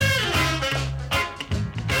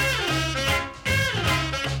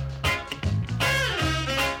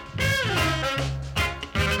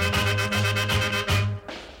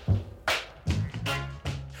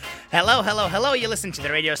Hello, hello, hello. You listen to the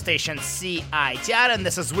radio station CITR, and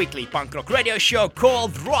this is weekly punk rock radio show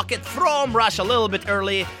called Rocket from Russia. A little bit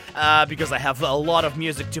early because I have a lot of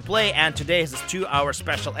music to play, and today is this 2-hour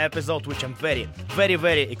special episode, which I'm very, very,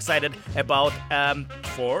 very excited about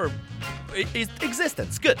for its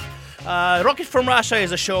existence. Good. Rocket from Russia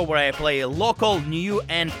is a show where I play local, new,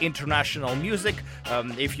 and international music.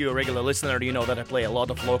 If you're a regular listener, you know that I play a lot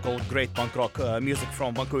of local, great punk rock music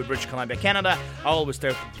from Vancouver, British Columbia, Canada. I always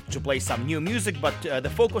try to play some new music, but the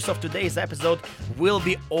focus of today's episode will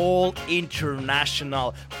be all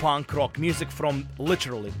international punk rock music from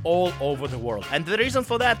literally all over the world. And the reason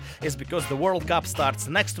for that is because the World Cup starts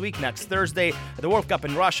next week, next Thursday. The World Cup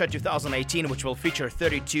in Russia 2018, which will feature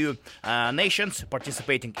 32 nations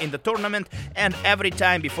participating in the tournament, and every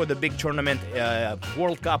time before the big tournament,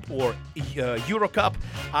 World Cup or Euro Cup,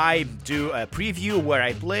 I do a preview where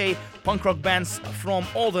I play punk rock bands from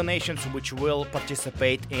all the nations which will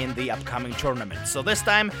participate in the upcoming tournament. So this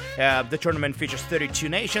time, the tournament features 32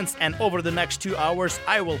 nations, and over the next 2 hours,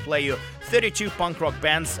 I will play you 32 punk rock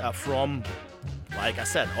bands from, like I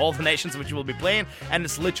said, all the nations which will be playing, and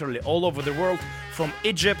it's literally all over the world, from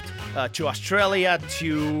Egypt to Australia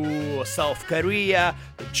to South Korea,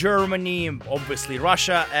 Germany, obviously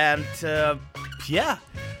Russia, and yeah,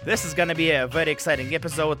 this is gonna be a very exciting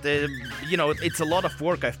episode. It's a lot of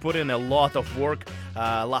work. I've put in a lot of work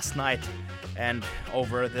last night and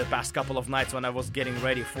over the past couple of nights when I was getting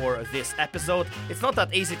ready for this episode. It's not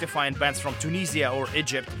that easy to find bands from Tunisia or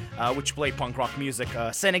Egypt which play punk rock music.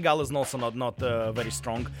 Senegal is also not very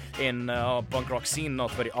strong in punk rock scene,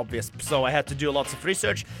 not very obvious. So I had to do lots of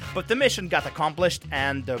research, but the mission got accomplished,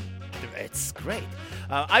 and it's great.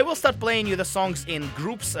 I will start playing you the songs in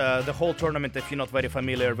groups, the whole tournament, if you're not very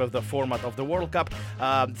familiar with the format of the World Cup.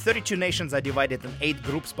 32 nations are divided in 8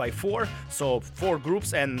 groups by 4, so 4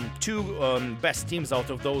 groups, and 2 best teams out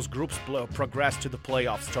of those groups progress to the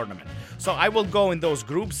playoffs tournament. So I will go in those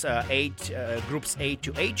groups, 8 groups A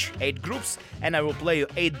to H, 8 groups, and I will play you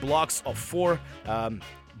 8 blocks of 4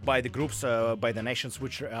 by the groups, by the nations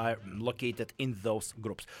which are located in those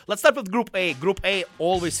groups. Let's start with Group A. Group A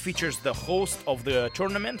always features the host of the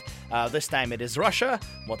tournament. This time it is Russia.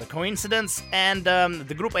 What a coincidence. And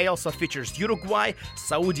the Group A also features Uruguay,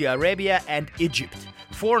 Saudi Arabia, and Egypt.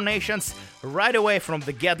 4 nations. Right away from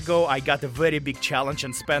the get-go, I got a very big challenge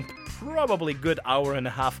and spent probably a good hour and a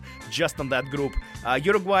half just on that group.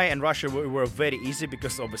 Uruguay and Russia were very easy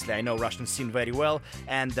because obviously I know Russian scene very well,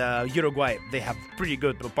 and Uruguay, they have pretty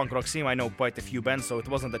good punk rock scene. I know quite a few bands, so it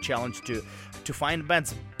wasn't a challenge to find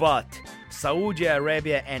bands. But Saudi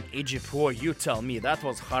Arabia and Egypt, you tell me, that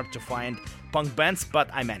was hard to find punk bands, but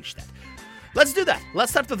I managed that. Let's do that.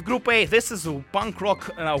 Let's start with Group A. This is a punk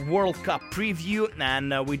rock World Cup preview,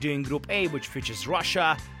 and we're doing Group A, which features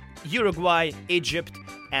Russia, Uruguay, Egypt,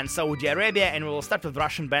 and Saudi Arabia, and we will start with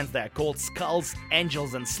Russian bands that are called Skulls,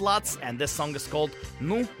 Angels, and Sluts, and this song is called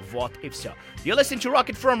Nu Vot I Vsyo. You're listening to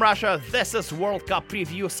Rocket from Russia. This is World Cup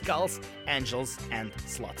preview, Skulls, Angels, and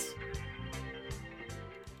Sluts.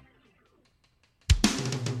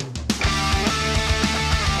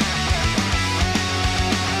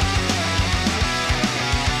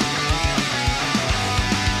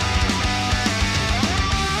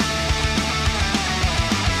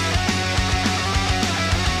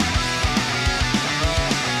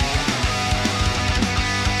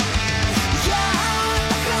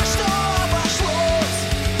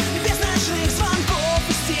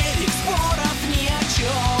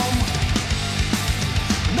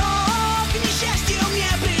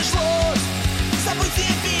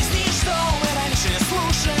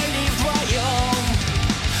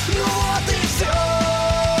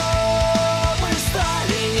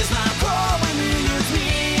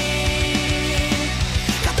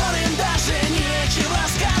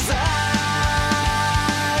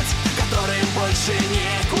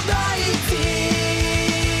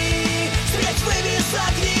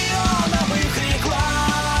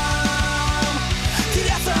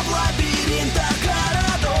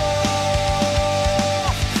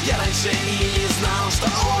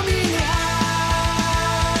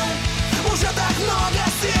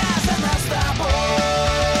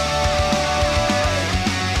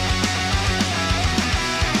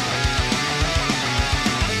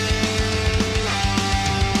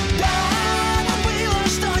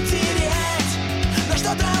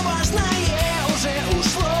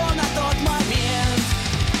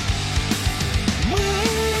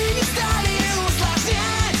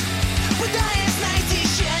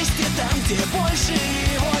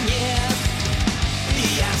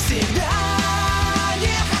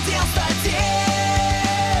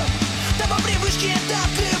 Так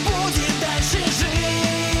и будет дальше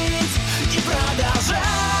жить.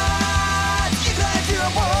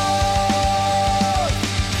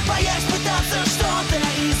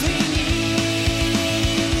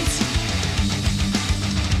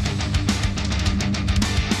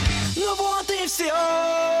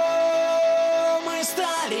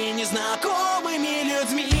 стали незнакомыми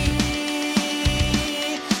людьми,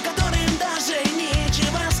 которым даже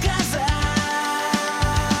нечего сказать,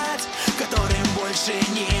 которым больше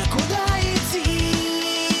некуда идти.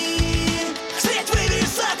 Средь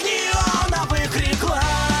вывесок неоновых реклам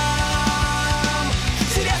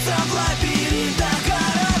теряться в лабиринтах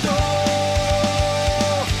городов.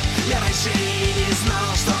 Я раньше и не знал,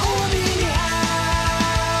 что у меня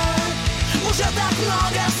уже так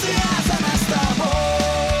много связано с тобой.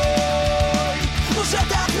 Уже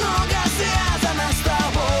так много связано с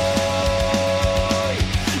тобой.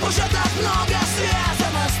 Уже так много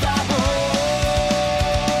связано с тобой.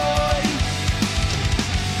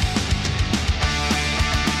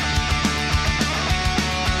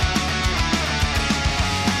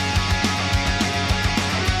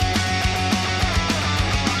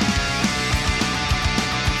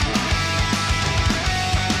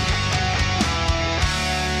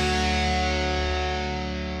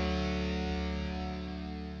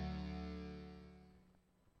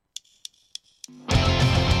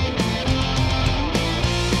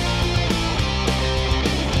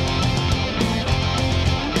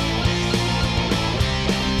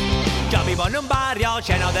 Yo vivo en un barrio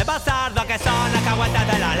lleno de bastardos que son las caguatas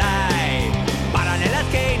de la ley. Paran en la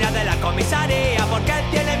esquina de la comisaría porque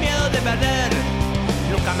tienen miedo de perder.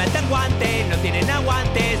 Nunca meten guantes, no tienen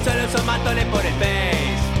aguante, solo son matones por el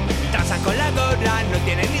face. Transan con la gorra, no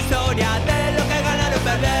tienen historia de lo que ganar o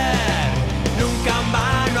perder. Nunca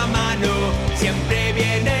mano a mano, siempre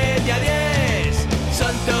viene de a 10.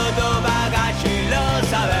 Son todo bagacho y lo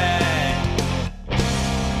saben.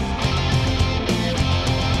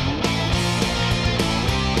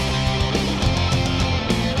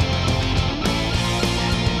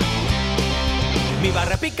 Mi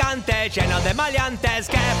barrio picante, lleno de maleantes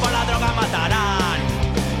que por la droga matarán.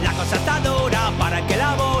 La cosa está dura para el que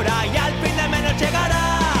labora y al fin de menos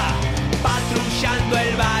llegará. Patrullando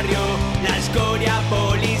el barrio, la escoria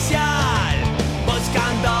policial,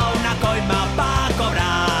 buscando una coima pa'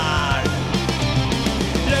 cobrar.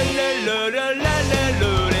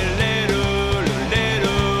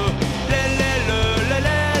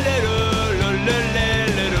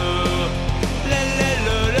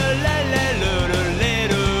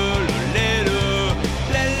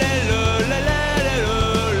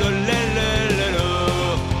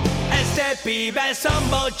 Pibe es un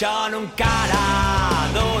bochón, un cara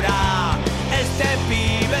dura. Este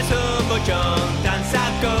pibe es un bochón, tranza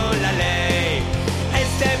con la ley.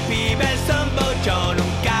 Este pibe es un bochón,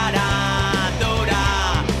 un cara dura.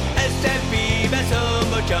 Este pibe es un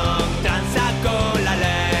bochón, tranza con la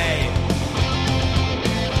ley.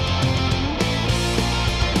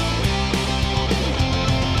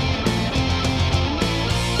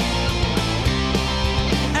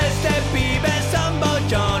 Este pibe es un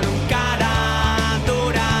bochón, un cara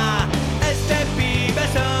dura. Este pibe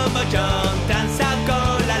es un bochón, tranza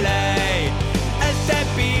con la ley. Este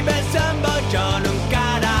pibe es un bochón, un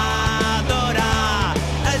cara dura.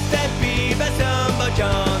 Este pibe es un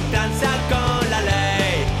bochón, tranza con la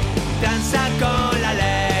ley. Tranza con la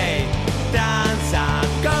ley. Tranza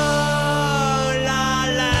con la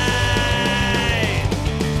ley.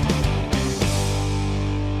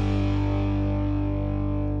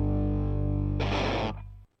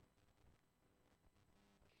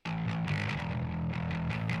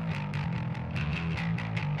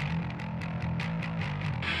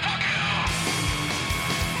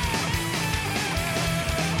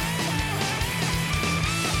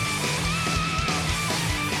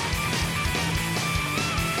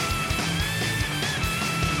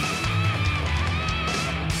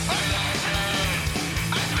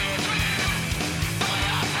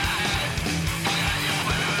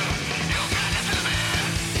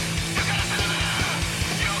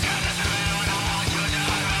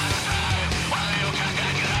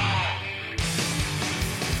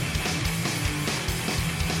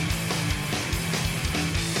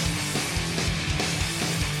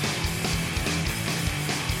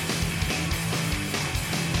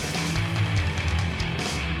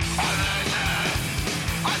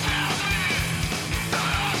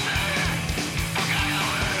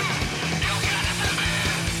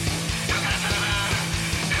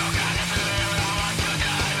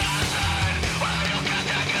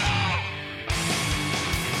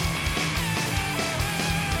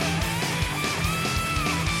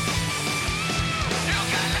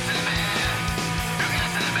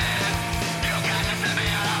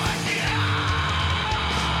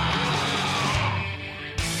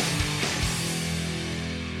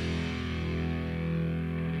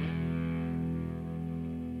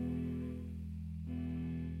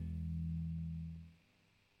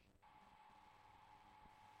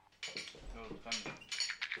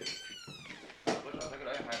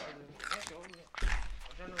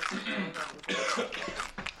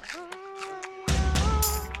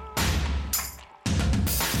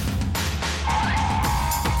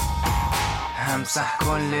 همسح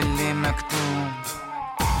كل اللي مكتوب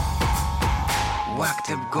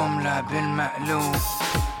واكتب جملة بالمقلوب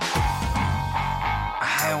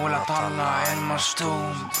احاول اطلع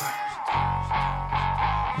المشطوب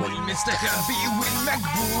والمستخبي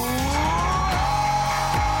والمكبوب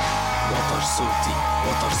وتر صوتي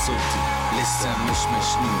لسه مش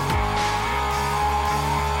مشنوق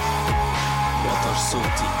وتر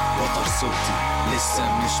صوتي لسه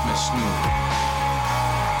مش مشنوق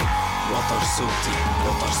وتر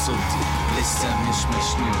صوتي لسه مش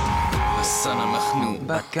مشنوق بس انا مخنوق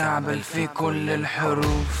بكعبل في كل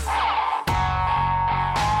الحروف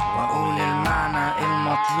واقول المعنى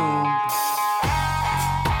المطلوب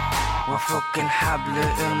وافك الحبل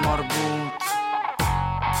المربوط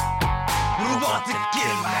رباط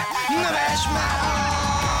الكلمة مبقاش معقول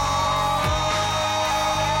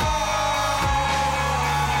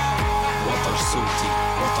وتر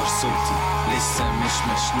صوتي لسه مش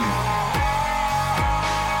مشنوق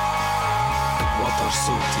وتر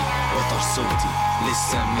صوتي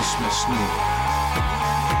لسه مش مشنوق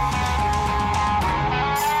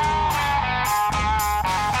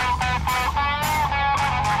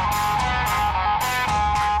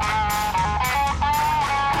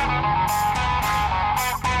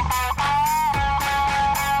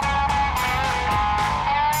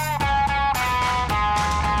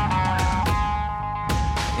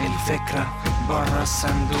الفكرة برا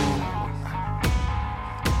الصندوق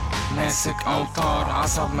ماسك أوتار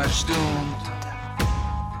عصب مشدود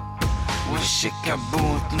وش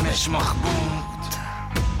الكبوت مش مخبوط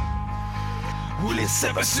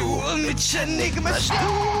ولسه بسوق متشنج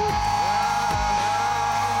مشدود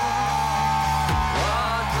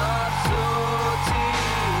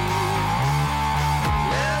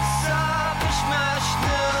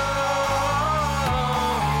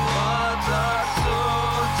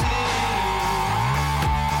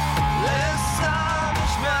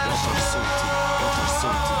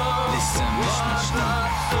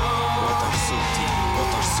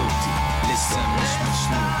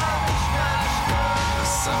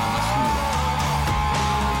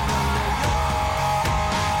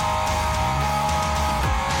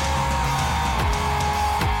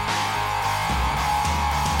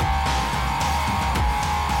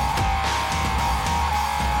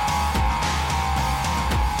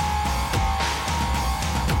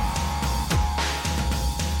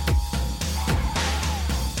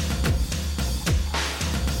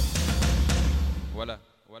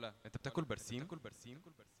ولا انت بتاكل برسيم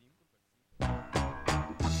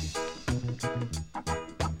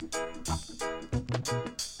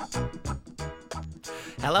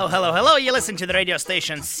Hello, you listen to the radio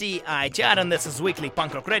station CITR, and this is weekly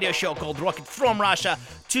punk rock radio show called Rocket from Russia.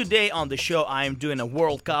 Today on the show I am doing a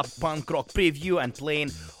World Cup punk rock preview and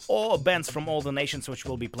playing all bands from all the nations which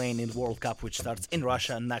will be playing in the World Cup, which starts in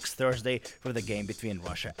Russia next Thursday for the game between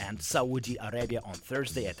Russia and Saudi Arabia on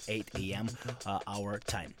Thursday at 8 a.m. Our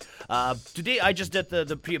time. Today I just did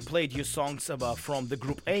played you songs from the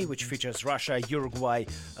Group A, which features Russia, Uruguay,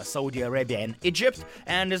 Saudi Arabia, and Egypt.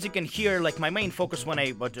 And as you can hear, like my main focus when I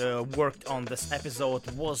worked on this episode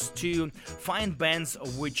was to find bands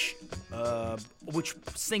which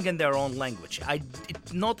sing in their own language.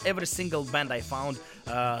 Not every single band I found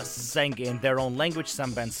sang in their own language.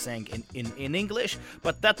 Some bands sang in English,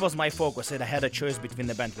 but that was my focus, and I had a choice between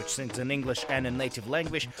the band which sings in English and in native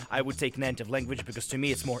language. I would take native language because to me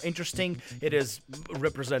it's more interesting. It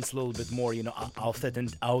represents a little bit more,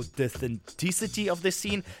 authenticity of the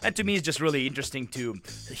scene, and to me it's just really interesting to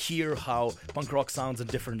hear how punk rock sounds in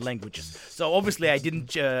different languages. So obviously I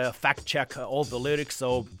didn't fact check all the lyrics, so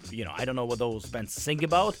I don't know what those bands sing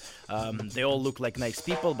about. They all look like nice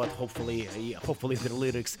people, but hopefully their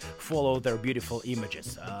lyrics follow their beautiful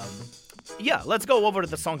images. Let's go over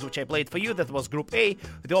the songs which I played for you. That was Group A.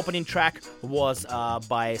 The opening track was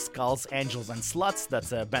by Skulls, Angels and Sluts.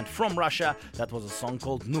 That's a band from Russia. That was a song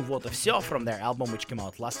called «Ну вот и всё» from their album which came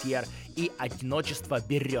out last year. И одиночество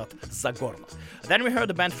берет за горло. Then we heard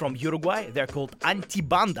a band from Uruguay. They're called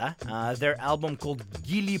Antibanda. Their album called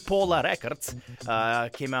Gilipola Records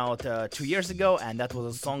came out 2 years ago, and that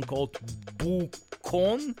was a song called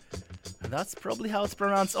Bukon. That's probably how it's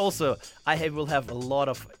pronounced. Also, I will have a lot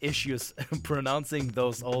of issues pronouncing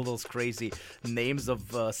all those crazy names of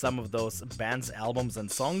some of those bands, albums, and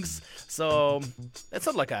songs. So it's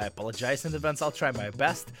not like I apologize in advance. I'll try my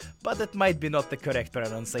best, but it might be not the correct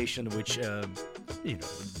pronunciation, which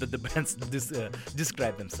the bands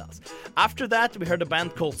describe themselves. After that, we heard a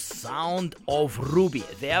band called Sound of Ruby.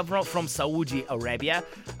 They are from Saudi Arabia.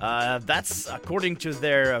 That's according to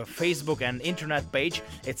their Facebook and internet page.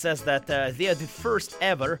 It says that they are the first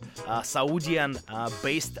ever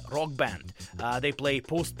Saudian-based rock band. They play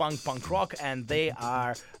post-punk, punk rock, and they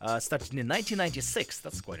are started in 1996.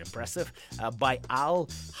 That's quite impressive. By Al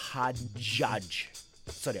Hajjaj.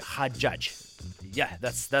 Hajjaj. Yeah,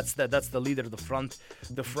 that's the leader, the front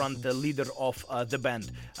leader of the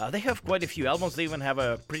band. They have quite a few albums. They even have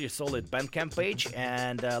a pretty solid Bandcamp page,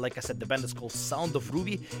 and like I said, the band is called Sound of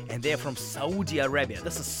Ruby, and they are from Saudi Arabia.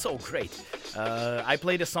 This is so great. I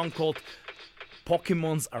played a song called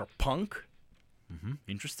Pokemons Are Punk.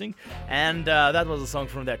 Interesting. And that was a song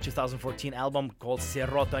from their 2014 album called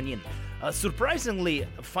Serotonin. Surprisingly,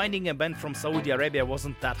 finding a band from Saudi Arabia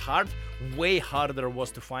wasn't that hard. Way harder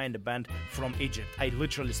was to find a band from Egypt. I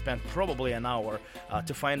literally spent probably an hour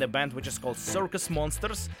to find a band which is called Circus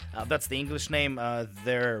Monsters. That's the English name.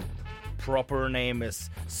 Their proper name is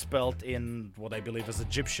spelled in what I believe is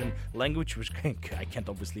Egyptian language, which I can't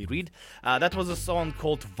obviously read. That was a song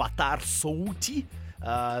called Vatar Souti.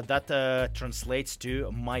 That translates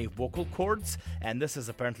to My Vocal Cords, and this is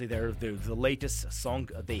apparently the latest song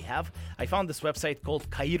they have. I found this website called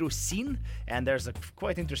Cairo Scene, and there's a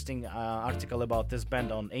quite interesting article about this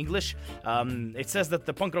band on English. It says that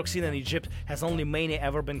the punk rock scene in Egypt has only mainly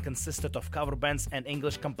ever been consisted of cover bands and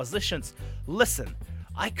English compositions. Listen,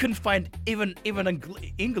 I couldn't find even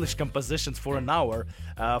English compositions for an hour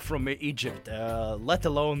from Egypt, let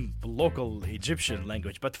alone local Egyptian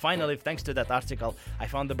language. But finally, thanks to that article, I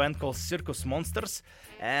found a band called Circus Monsters,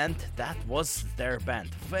 and that was their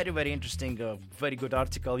band. Very, very interesting, very good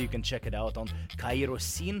article. You can check it out on Cairo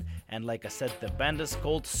Scene. And like I said, the band is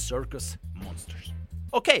called Circus Monsters.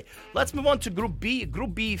 Okay, let's move on to Group B.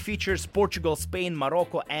 Group B features Portugal, Spain,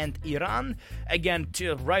 Morocco, and Iran. Again,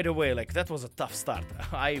 right away, like that was a tough start.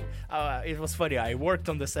 It was funny. I worked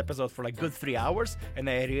on this episode for like good 3 hours, and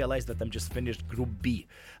I realized that I'm just finished Group B.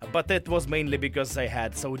 But it was mainly because I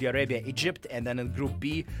had Saudi Arabia, Egypt, and then in Group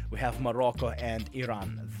B we have Morocco and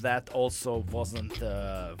Iran. That also wasn't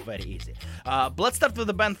very easy. But let's start with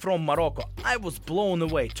the band from Morocco. I was blown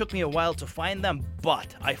away. It took me a while to find them,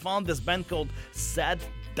 but I found this band called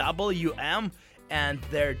ZWM, and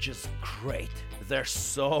they're just great. They're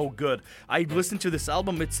so good. I listened to this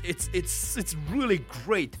album. It's really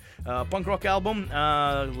great. Punk rock album.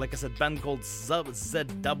 Like I said, band called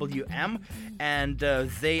ZWM, and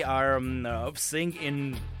they are sing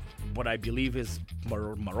in what I believe is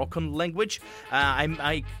Moroccan language.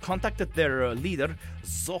 I contacted their leader,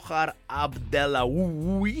 Zohar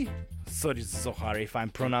Abdelawi. Sorry, Zohar, if I'm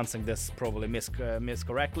pronouncing this probably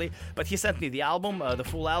miscorrectly, but he sent me the album, the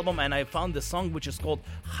full album, and I found the song which is called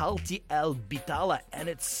Halti El Bitala, and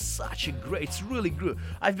it's such a great, it's really good.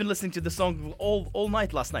 I've been listening to the song all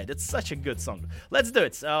night last night. It's such a good song. Let's do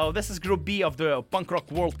it. So this is Group B of the Punk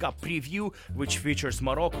Rock World Cup preview, which features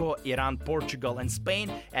Morocco, Iran, Portugal, and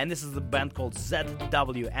Spain, and this is the band called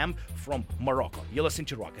ZWM from Morocco. You listen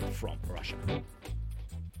to Rocket from Russia.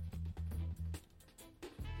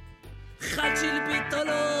 خالتي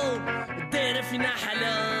البيطلو دايرة فينا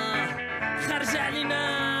حلا خارجة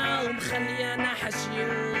علينا ومخليانا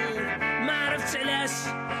حشيون ما عرفتش علاش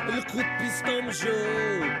الكوت بيستو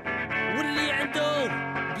مجهود واللي عنده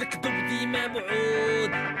بالكذوب ديما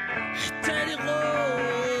بعود حتى لي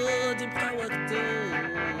غود يبقى وقتو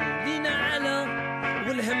لينا على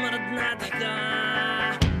والهم ردنا ضحكة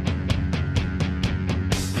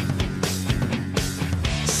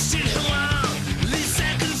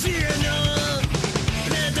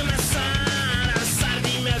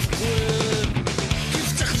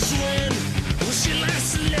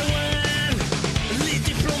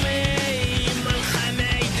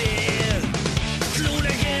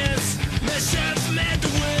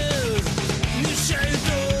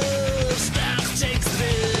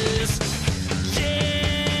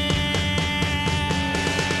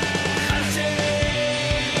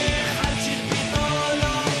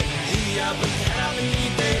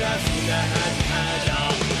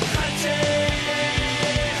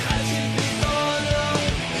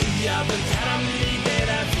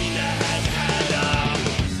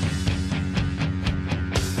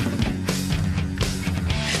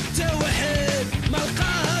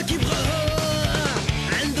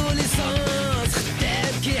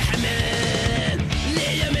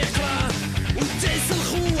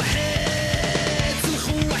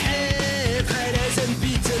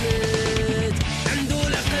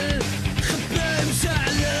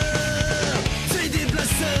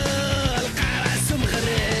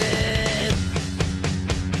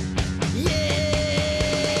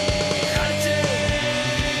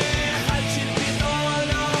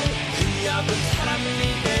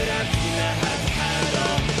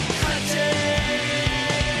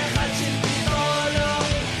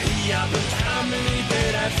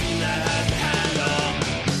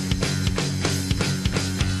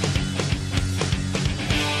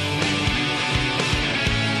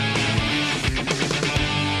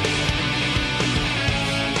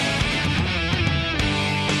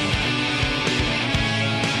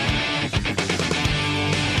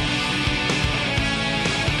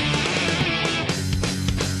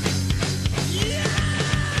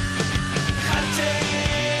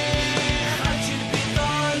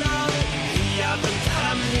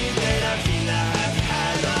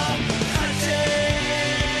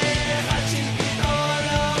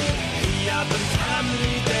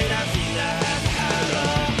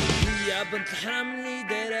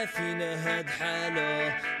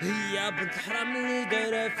هي بنت حرام اللي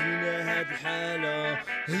دايرة فينا هاد الحالة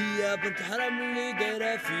هي بنت حرام اللي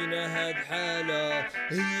دايرة فينا هاد الحالة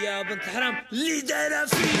هي بنت حرام اللي دايرة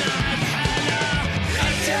فينا هاد الحالة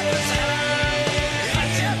خالتي بنت حرام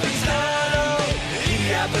خالتي بنت حرام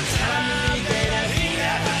هي بنت حرام اللي دايرة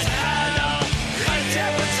فينا هاد الحالة خالتي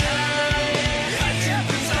بنت حرام خالتي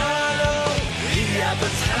بنت حرام هي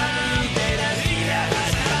بنت حرام اللي دايرة فينا هاد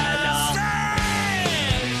الحالة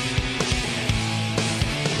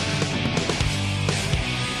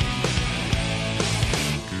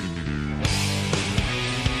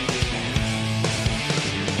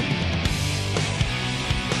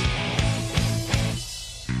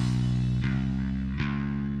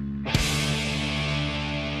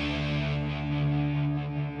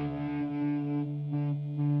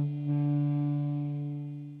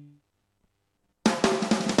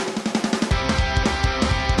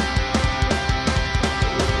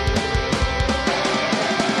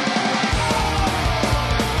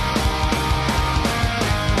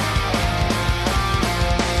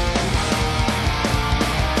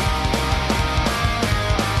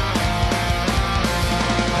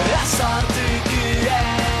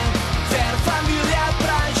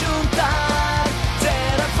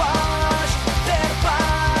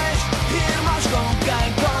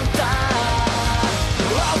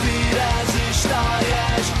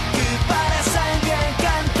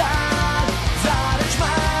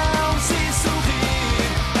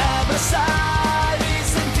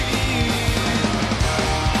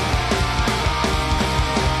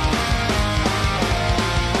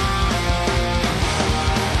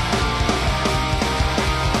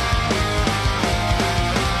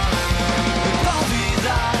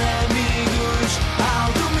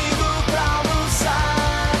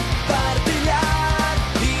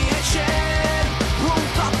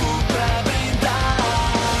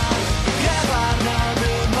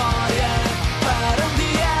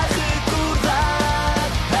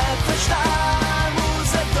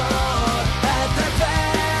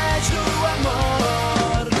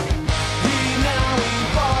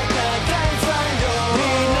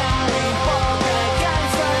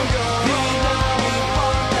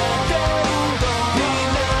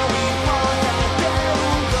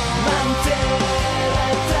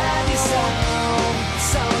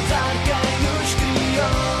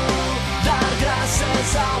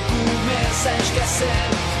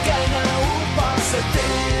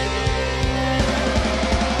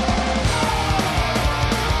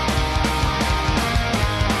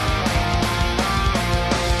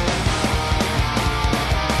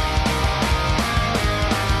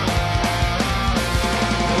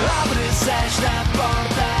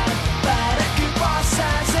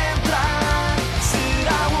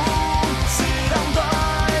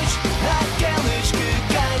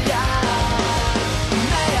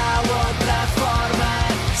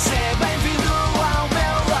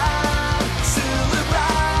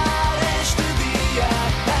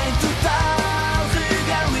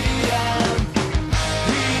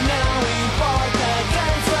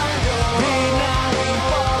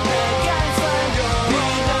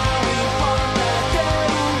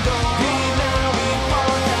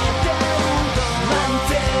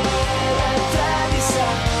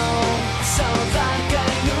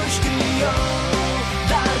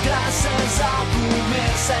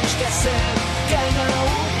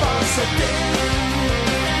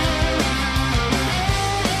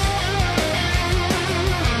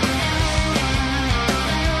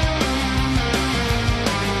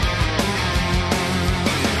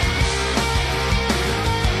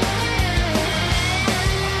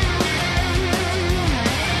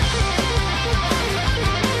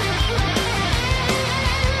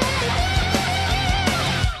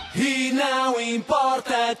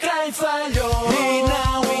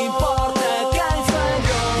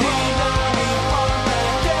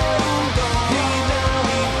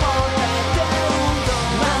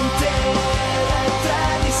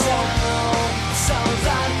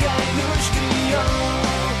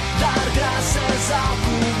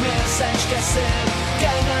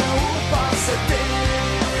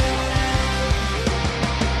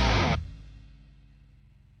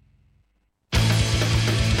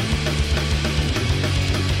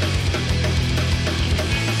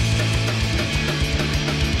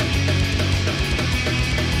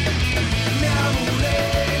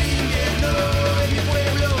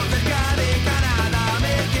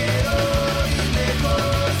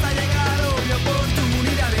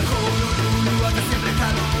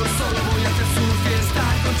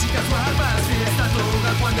Chicas guapas, fiesta todo.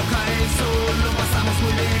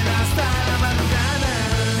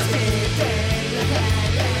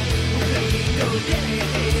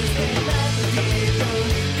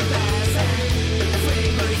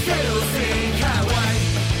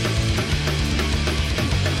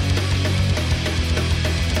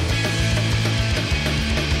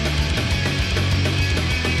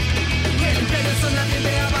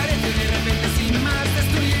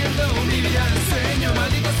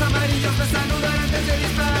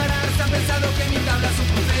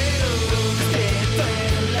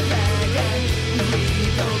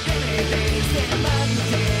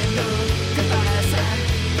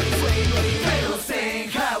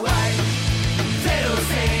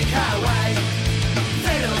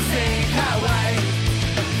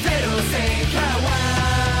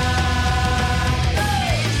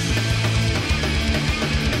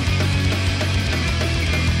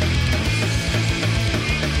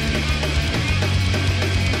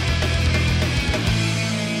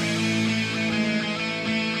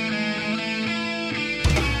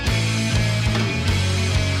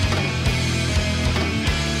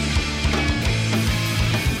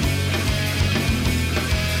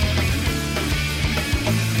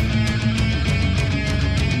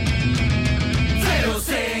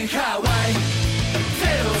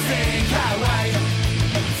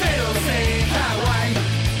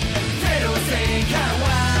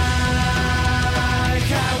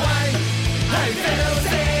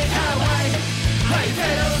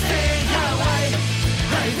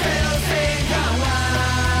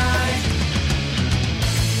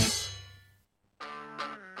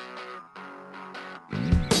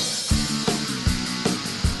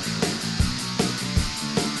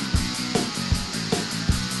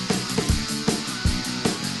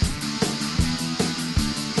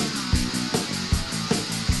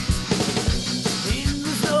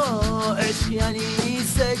 عشق یعنی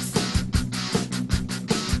سکس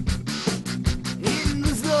این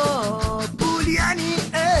روزا پول یعنی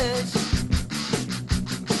عشق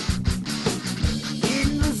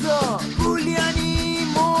این روزا پول یعنی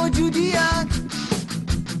موجودیت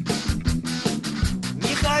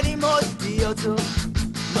میخری مادیات و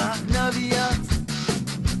معنویت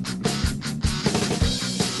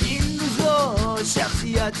این روزا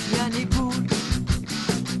شخصیت یعنی پول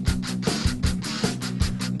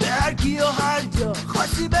به هر کی و هر جا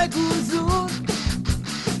خاصی بگو زود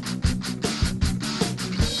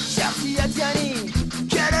شخصیت یعنی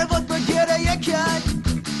کروات با گره کرد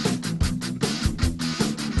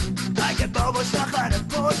اگه باباش نخره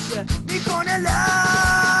پشته میکنه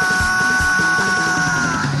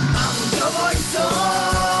همونجا بایستا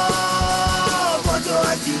با تو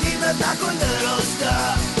عجیبیمت نکن درسته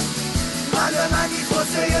من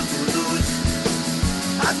خواسته فرود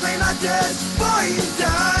از قیمتش پایین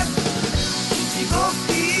تر چی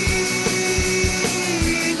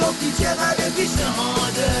گفتی چقدر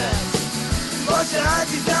پیشنهاده باشه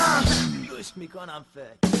عزیزم گوش میکنم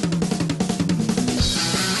فکر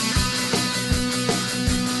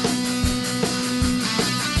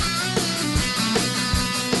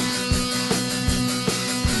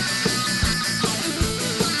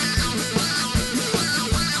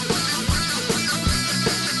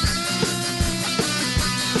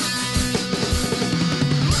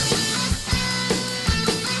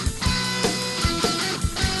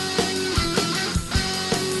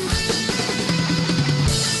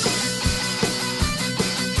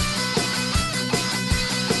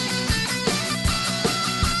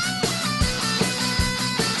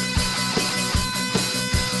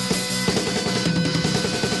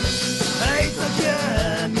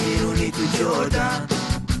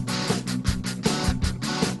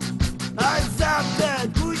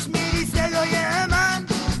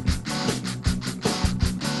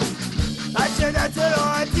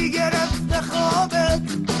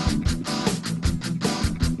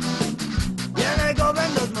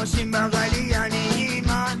ماشین بغلی یعنی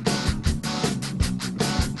من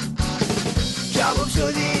کباب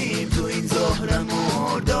شدیم تو این ظهر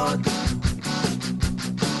مرداد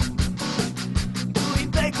تو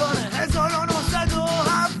این پیکان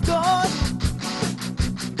 1970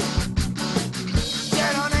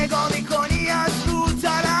 چرا نگاه میکنی از رو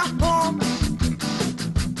ترحم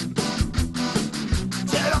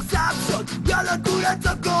چرا سب شد یالا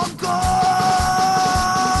گورتا گم کن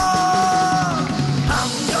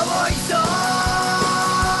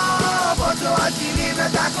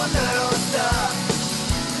نکن درسته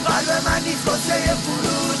قلب من نیست واسه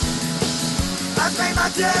فروش از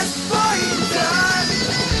قیمتش پایین تر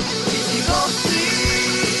چی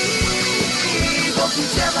گفتی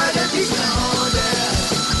چقدر پیشنهاده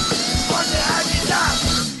باشه عزیزم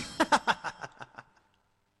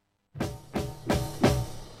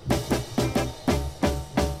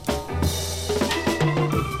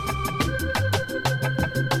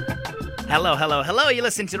Hello, you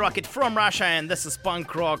listen to Rocket from Russia and this is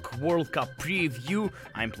Punk Rock World Cup Preview.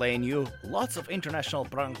 I'm playing you lots of international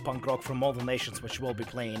punk rock from all the nations which will be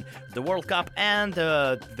playing the World Cup, and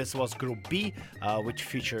this was Group B, which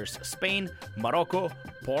features Spain, Morocco,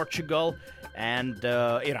 Portugal and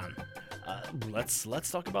Iran.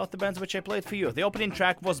 Let's talk about the bands which I played for you. The opening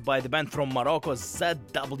track was by the band from Morocco,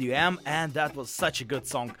 ZWM, and that was such a good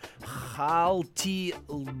song, Khalti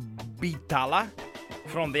Bitala,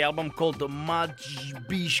 from the album called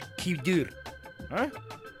Majbish Kidur. Huh?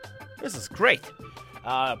 This is great.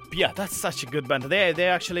 Yeah, that's such a good band.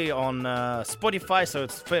 They're actually on Spotify, so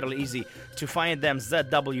it's fairly easy to find them.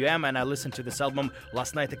 ZWM, and I listened to this album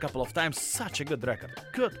last night a couple of times. Such a good record.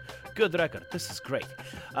 Good record. This is great.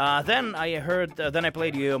 Then I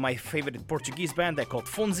played you my favorite Portuguese band. They're called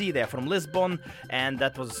Funzi. They're from Lisbon, and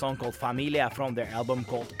that was a song called Familia from their album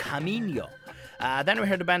called Caminho. Then we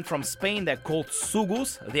heard a band from Spain. They're called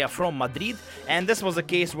Sugus. They are from Madrid. And this was a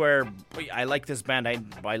case where I like this band.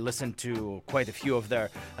 I listened to quite a few of their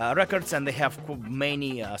records, and they have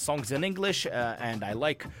many songs in English. And I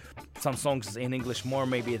like some songs in English more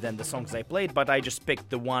maybe than the songs I played. But I just picked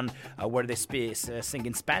the one where they sing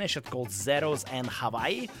in Spanish. It's called Zeros and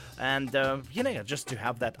Hawaii. And, just to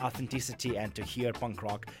have that authenticity and to hear punk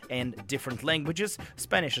rock in different languages.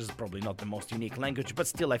 Spanish is probably not the most unique language, but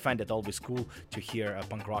still I find it always cool to hear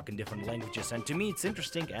punk rock in different languages, and to me it's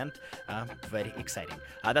interesting and very exciting.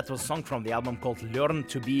 That was a song from the album called Learn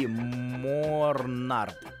to be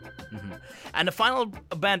Mornard. And the final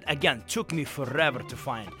band, again, took me forever to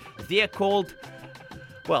find. They're called,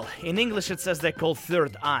 well, in English it says they're called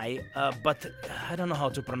Third Eye, but I don't know how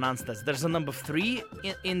to pronounce this. There's a number 3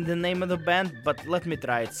 in the name of the band, but let me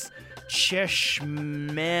try. It's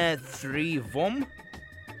Cheshme 3 Vom.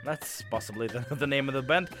 That's possibly the name of the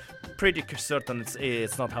band. Pretty certain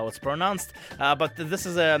it's not how it's pronounced. But this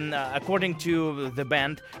is, according to the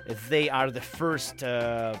band, they are the first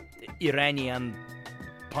Iranian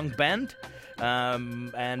punk band.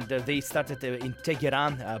 And they started in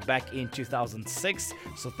Tehran back in 2006,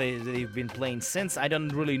 so they've been playing since. I don't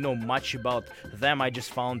really know much about them. I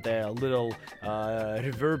just found a little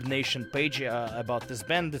Reverb Nation page about this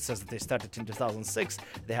band. It says that they started in 2006.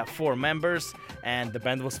 They have 4 members, and the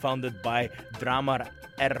band was founded by drummer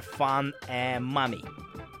Erfan Mami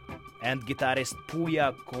and guitarist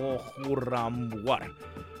Puya Kohuramwar.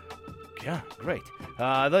 Yeah, great.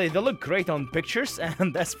 They look great on pictures,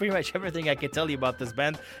 and that's pretty much everything I can tell you about this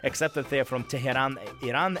band, except that they're from Tehran,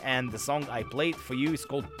 Iran, and the song I played for you is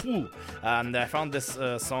called Pool. And I found this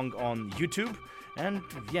song on YouTube, and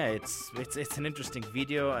yeah, it's an interesting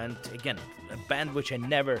video, and again, a band which I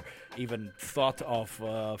never even thought of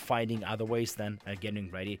finding other ways than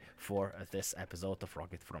getting ready for this episode of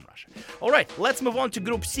Rocket from Russia. Alright, let's move on to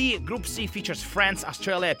Group C. Group C features France,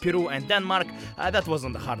 Australia, Peru, and Denmark. That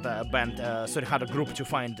wasn't a hard hard group to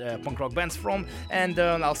find punk rock bands from, and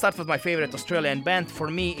I'll start with my favorite Australian band. For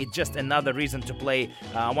me, it's just another reason to play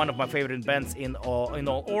one of my favorite bands in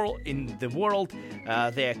the world.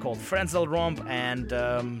 They are called Frenzel Romp, and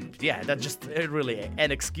yeah, that's just really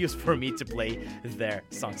an excuse for me to play their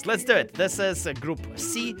songs. Let's do it. This is Group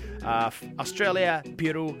C, Australia,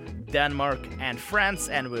 Peru, Denmark, and France,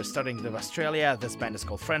 and we're starting with Australia. This band is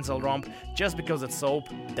called Frenzel Romp. Just because it's soap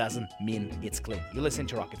doesn't mean it's clean. You listen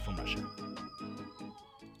to Rocket from Russia.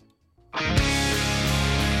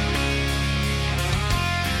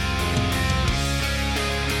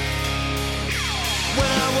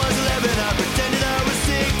 When I was 11, I pretended I was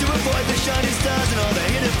sick to avoid the shining stars and all the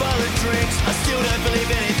hidden violent drinks. I still don't believe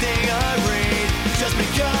anything I read, just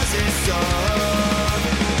because it's so.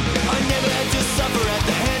 I never had to suffer at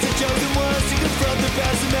the hands of chosen ones to confront the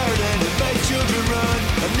bad Samaritan who made children run.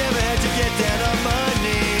 I've never had to get down on my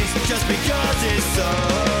knees, just because it's so.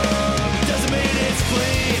 Doesn't mean it's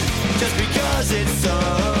clean, just because it's so.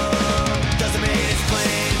 Doesn't mean it's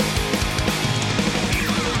clean.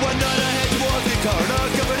 One night I had to walk the corridor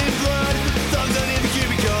covered in blood. Thugs on in the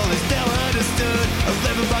cubicle is now understood.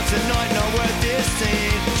 $11 a night, not worth this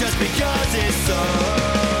scene. Just because it's so.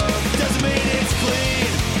 Doesn't mean it's clean.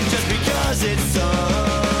 Just because it's so.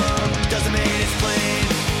 Doesn't mean it's clean.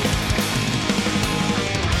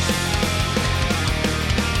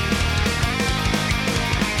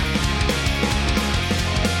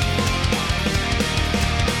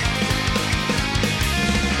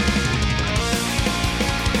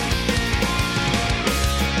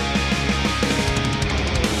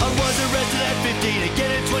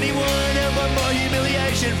 Again at 21, and one more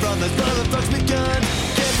humiliation from those violent thugs begun.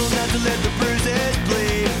 Careful not to let the bruises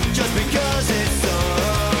bleed, just because it's so.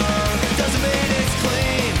 Doesn't mean it's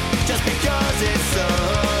clean, just because it's so.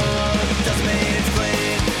 Doesn't mean it's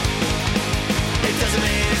clean. It doesn't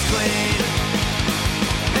mean it's clean.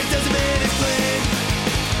 It doesn't mean it's clean.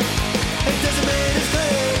 It doesn't mean it's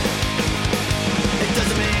clean. It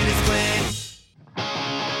doesn't mean it's clean.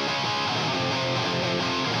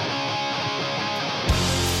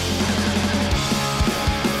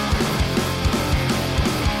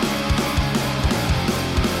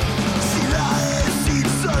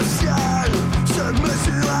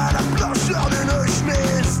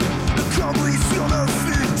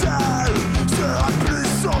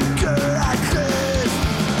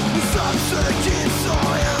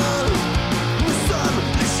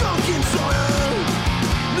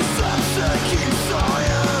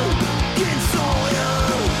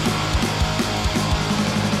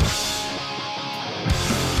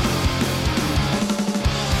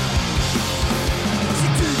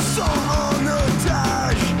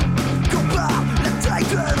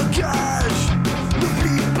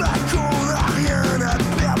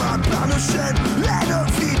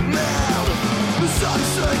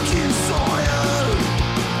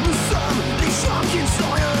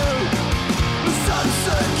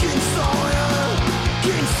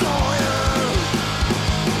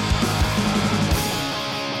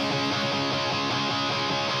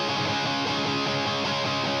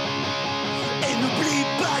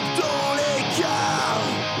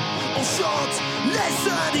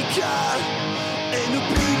 Et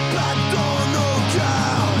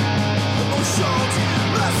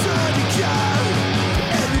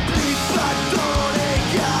n'oublie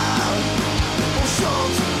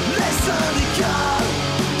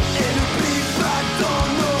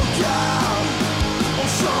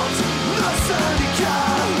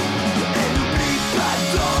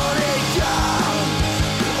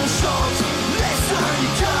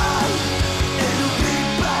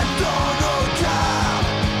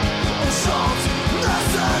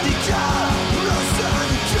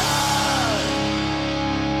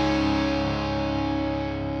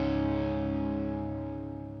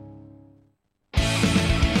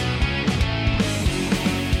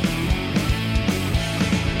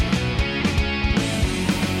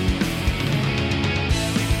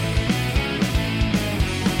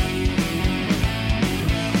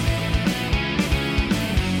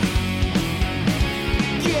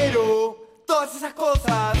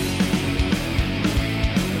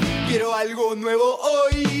algo nuevo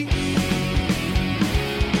hoy.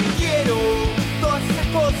 Quiero todas esas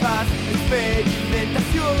cosas,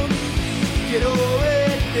 experimentación. Quiero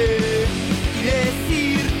verte y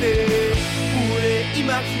decirte, pude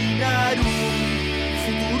imaginar un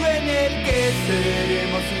futuro en el que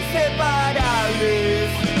seremos inseparables.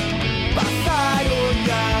 Pasaron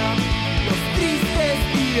ya los tristes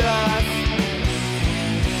días.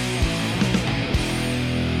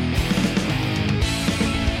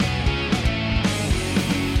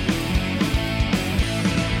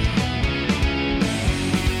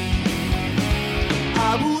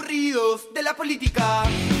 Aburridos de la política,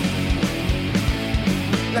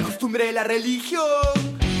 la costumbre de la religión.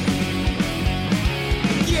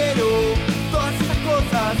 Quiero todas esas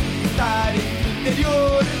cosas, estar en tu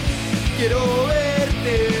interior. Quiero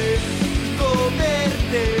verte y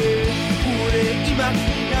comerte. Pude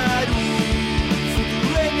imaginar un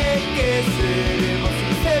futuro en el que seremos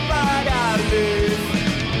inseparables.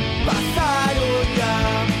 Pasaron ya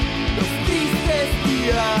los tristes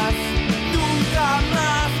días. Nunca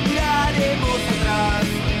más miraremos atrás.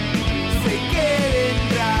 Sé que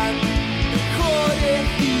vendrán mejores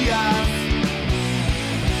días.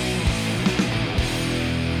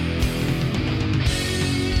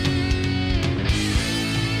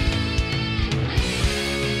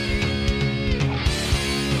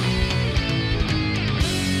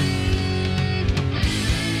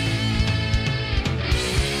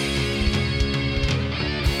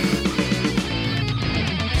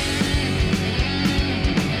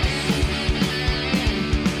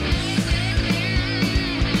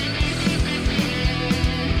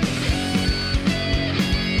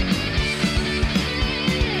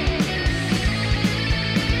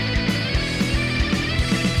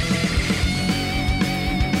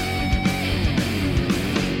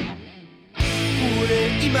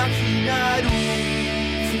 Imaginar un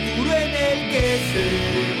futuro en el que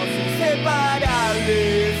seremos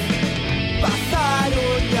inseparables.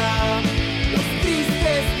 Pasaron ya los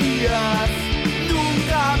tristes días.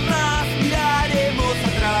 Nunca más miraremos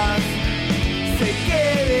atrás. Sé que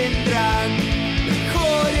vendrán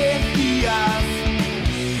mejores días.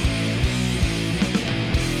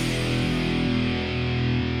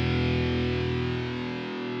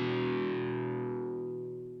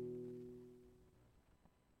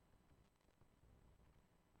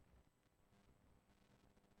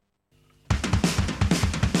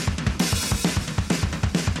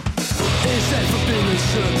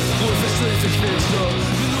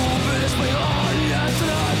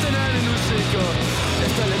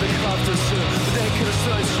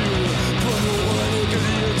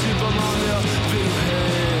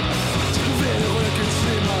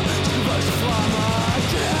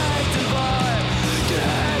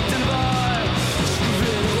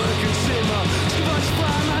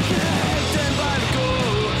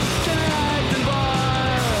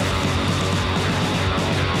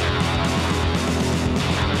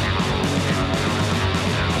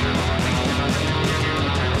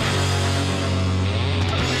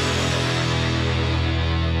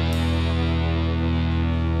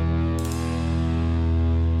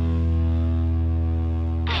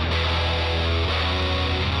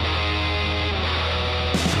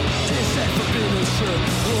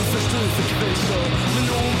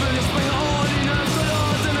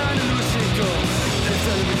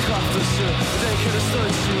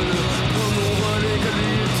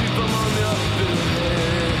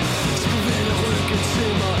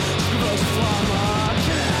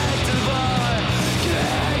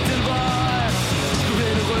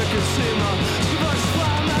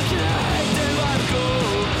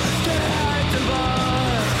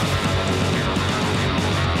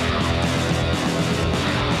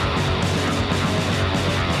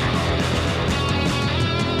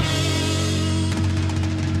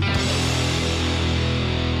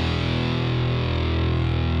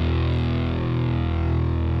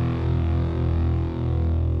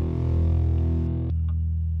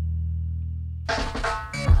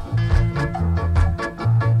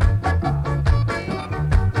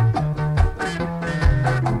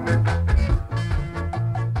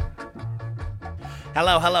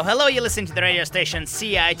 Hello, you're listening to the radio station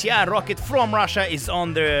CITR. Rocket from Russia is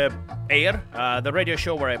on the air, the radio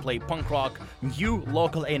show where I play punk rock, new,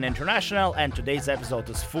 local, and international, and today's episode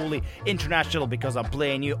is fully international because I'm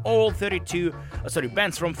playing you all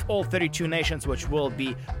bands from all 32 nations, which will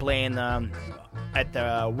be playing at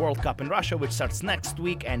the World Cup in Russia, which starts next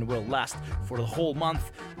week and will last for the whole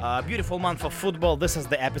month. Beautiful month of football. This is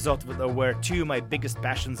the episode where two of my biggest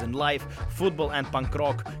passions in life, football and punk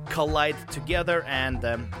rock, collide together, and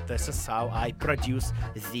this is how I produce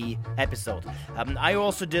the episode. I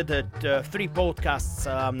also did 3 podcasts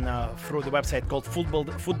through the website called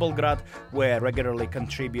Footballgrad, where I regularly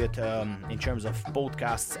contribute in terms of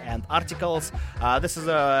podcasts and articles. This is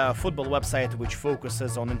a football website which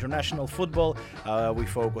focuses on international football. We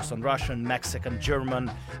focus on Russian, Mexican,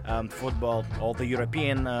 German football, all the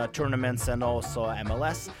European tournaments, and also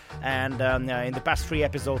MLS. And in the past 3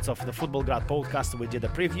 episodes of the Footballgrad podcast, we did a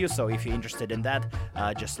preview. So if you're interested in that,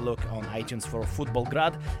 just look on iTunes for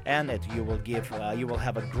Footballgrad, and you will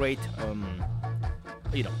have a great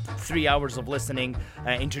 3 hours of listening,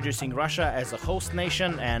 introducing Russia as a host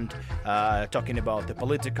nation, and talking about the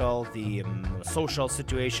political, the social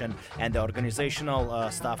situation, and the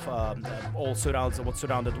organizational stuff, all what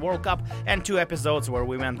surrounded World Cup, and 2 episodes where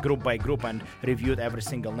we went group by group and reviewed every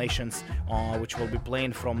single nations, which will be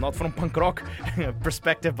playing not from punk rock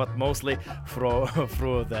perspective, but mostly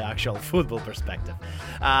through the actual football perspective.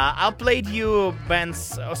 I'll play you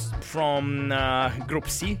bands from Group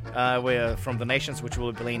C, from the nations which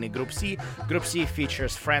will be playing in Group C. Group C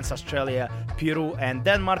features France, Australia, Peru, and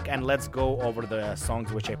Denmark, and let's go over the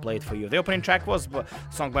songs which I played for you. The opening track was a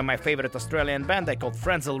song by my favorite Australian band. They called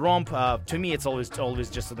Frenzel Romp. To me, it's always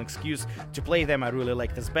just an excuse to play them. I really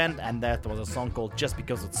like this band, and that was a song called Just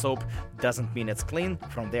Because It's Soap Doesn't Mean It's Clean,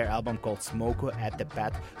 from their album called Smoko at the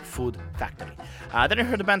Pet Food Factory. Then I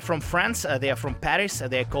heard a band from France. They are from Paris.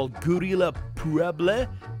 They are called Gorilla Poubelle.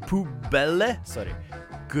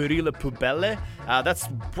 Gorilla Poubelle. That's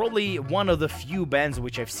probably one of the few bands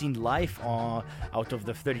which I've seen live out of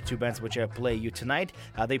the 32 bands which I play you tonight.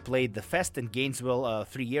 They played the Fest in Gainesville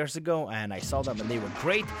 3 years ago, and I saw them and they were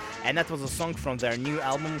great. And that was a song from their new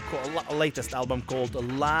album, latest album called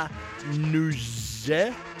La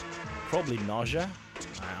Nausea. Probably Nausea,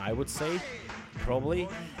 I would say. Probably.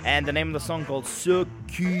 And the name of the song called Ce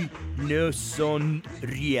qui ne sont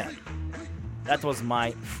rien. That was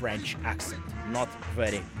my French accent. Not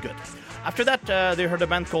very good. After that, they heard a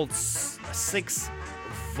band called 6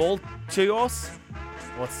 Voltios.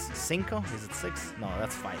 What's cinco? Is it 6? No,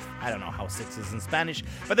 that's 5. I don't know how 6 is in Spanish.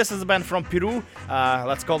 But this is a band from Peru.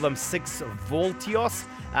 Let's call them 6 Voltios.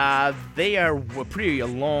 They are a pretty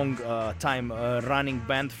long time running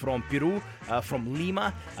band from Peru, from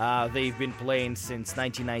Lima. They've been playing since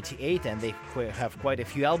 1998, and they have quite a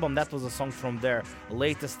few albums. That was a song from their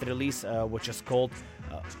latest release, which is called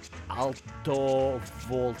Alto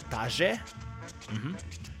Voltage,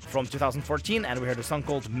 from 2014, and we heard a song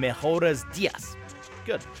called Mejores Dias.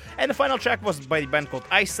 Good. And the final track was by a band called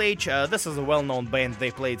Ice Age. This is a well-known band. They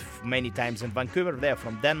played many times in Vancouver. They're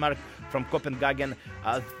from Denmark, from Copenhagen.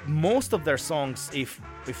 Most of their songs, if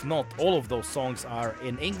not all of those songs, are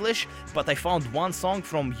in English, but I found one song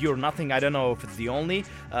from You're Nothing. I don't know if it's the only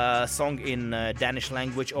song in Danish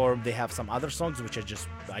language, or they have some other songs which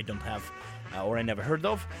I don't have or I never heard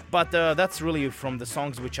of, but that's really from the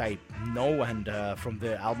songs which I know, and from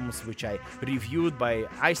the albums which I reviewed by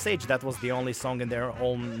Ice Age. That was the only song in their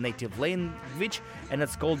own native language, and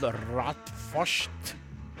it's called Ratforst,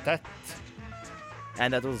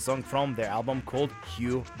 and that was a song from their album called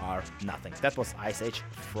You Are Nothing. That was Ice Age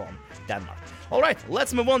from Denmark. Alright,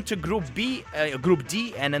 let's move on to Group D,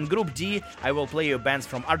 and in Group D, I will play you bands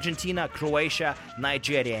from Argentina, Croatia,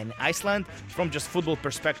 Nigeria, and Iceland. From just football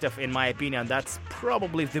perspective, in my opinion, that's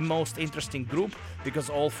probably the most interesting group, because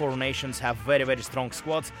all 4 nations have very, very strong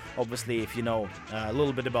squads. Obviously, if you know a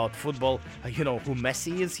little bit about football, you know who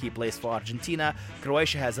Messi is. He plays for Argentina.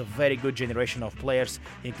 Croatia has a very good generation of players,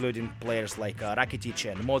 including players like Rakitic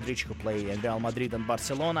and Modric, who play in Real Madrid and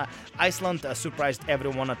Barcelona. Iceland surprised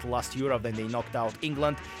everyone at the last Euro, then they knocked out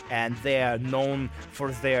England, and they are known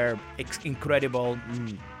for their incredible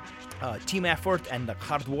team effort and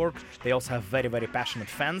hard work. They also have very, very passionate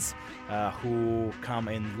fans who come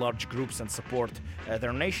in large groups and support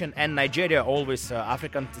their nation. And Nigeria, always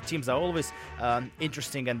African teams are always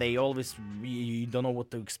interesting, and they always, you don't know what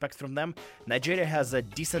to expect from them. Nigeria has a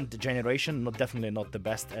decent generation, definitely not the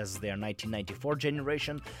best as their 1994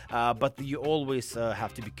 generation, but you always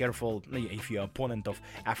have to be careful if you're an opponent of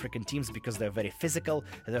African teams, because they're very physical,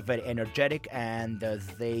 they're very energetic, and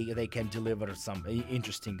they can deliver some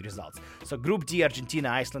interesting results. So Group D, Argentina,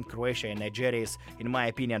 Iceland, Croatia, and Nigeria is, in my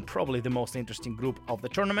opinion, probably the most interesting group of the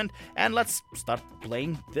tournament. And let's start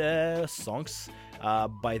playing the songs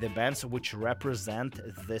by the bands which represent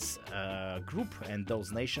this group and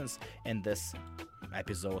those nations in this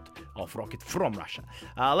episode of Rocket from Russia.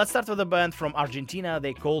 Let's start with a band from Argentina.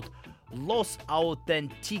 They called Los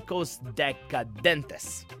Auténticos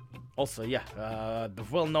Decadentes. Also, the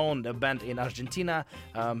well-known band in Argentina.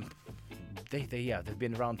 They've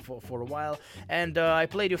been around for a while. And I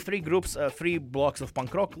played you 3 groups, 3 blocks of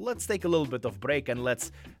punk rock. Let's take a little bit of break and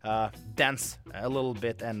let's dance a little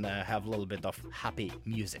bit and have a little bit of happy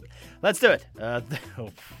music. Let's do it.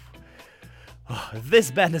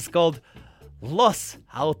 This band is called Los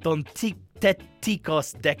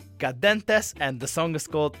Auténticos Decadentes, and the song is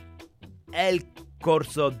called El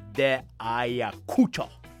Corso de Ayacucho.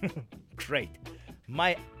 Great.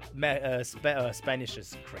 My Spanish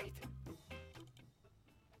is great.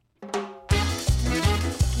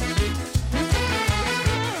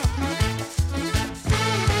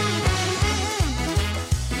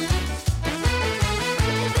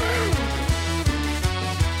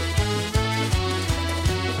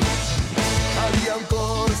 Había un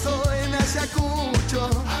corso en Ayacucho.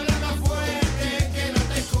 Habla más fuerte que no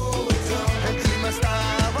te escucho. El clima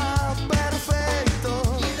estaba perfecto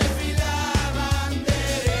y desfilaban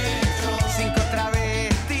derecho. 5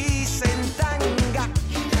 travestis en tanga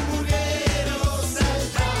y mi hamburguero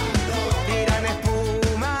saltando. Tiran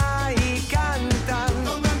espuma y cantan.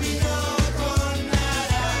 Toman vino con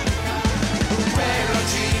naranja. Un pueblo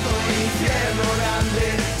chico, infierno grande,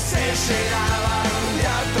 se llenaban de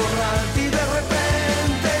atorrante y de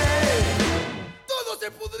repente todo se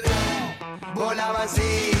pudrió. Volaban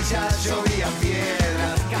sillas, llovían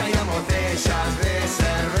piedras, caían botellas de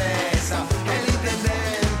cerveza. El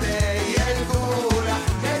intendente y el cura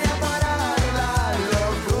querían parar la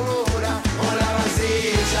locura. Volaban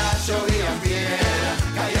sillas, llovían piedras,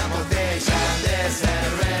 caían botellas de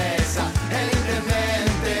cerveza. El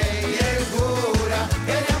intendente y el cura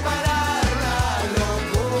querían parar la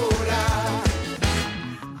locura.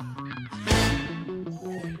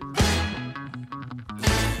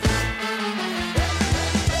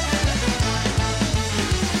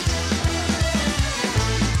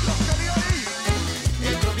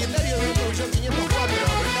 El propietario de un pabellón 504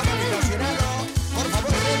 está estacionado. Por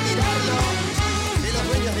favor, retirarlo. Que los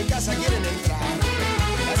dueños de casa quieren entrar.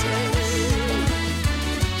 Gracias.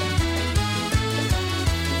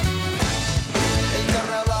 El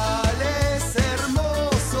carnaval es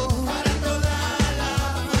hermoso para toda la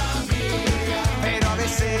familia, pero a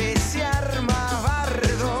veces se arma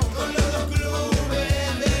bardo con los 2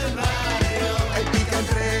 clubes del barrio. Hay pica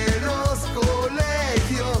entre los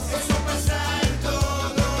colegios, eso pasa en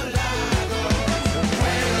todos lados. Un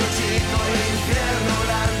pueblo chico, infierno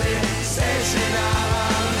grande, se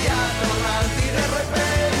llenaban de atorrante y de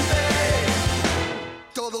repente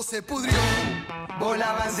todo se pudrió.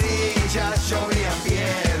 Volaban sillas, llovían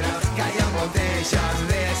piedras, caían botellas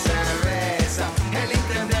de cerveza. El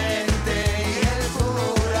intendente y el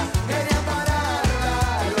cura querían parar la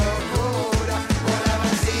locura.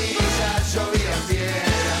 Volaban sillas, llovían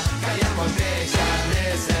piedras, caían botellas de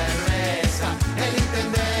cerveza. El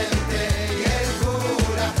intendente y el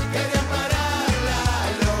cura querían parar la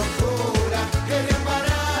locura. Querían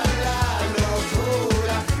parar la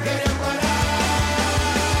locura. Querían parar.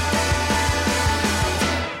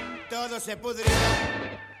 Todo se pudrió.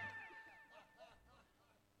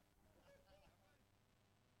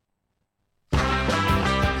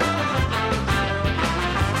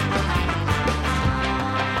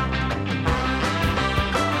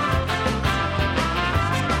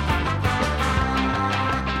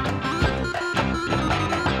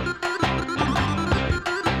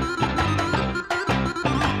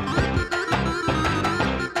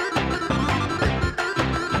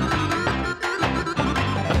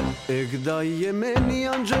 Da je meni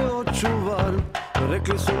anđeo čuvar,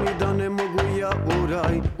 rekli su mi da ne mogu ja u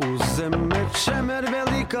raj. Uzem me čemer,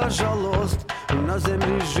 velika žalost, na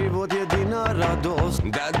zemlji život jedina radost.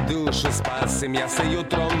 Da dušu spasim, ja se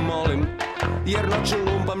jutro molim, jer noću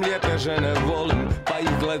lumpam, lijepe žene volim. Pa ih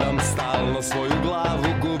gledam stalno, svoju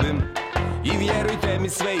glavu gubim, i vjerujte mi,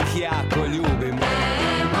 sve ih jako ljubim.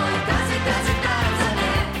 Moj tazi, tazi,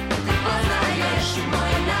 Tarzane, ti poznaješ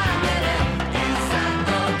moje namjere, i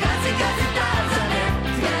zato gazi, gazi, Tarzane,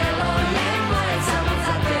 tijelo je moje samo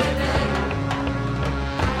za tebe.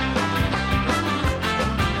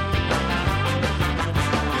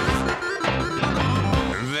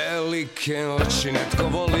 Velike oči, netko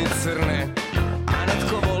voli crne, a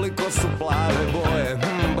netko voli ko su plave boje.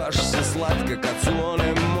 Baš su slatke kad su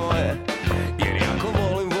one moje, jer jako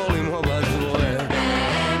volim, volim oba dvoje.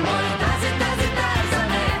 Moj tazi, tazi,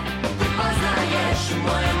 Tarzane, ti poznaješ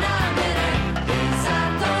moje namjere, i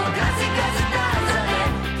zato gazi, gazi, Tarzane,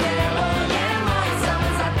 tijelo je moje samo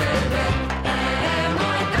za tebe.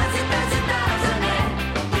 Moj tazi, tazi, Tarzane,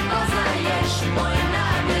 ti poznaješ moje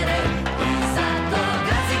namjere, i zato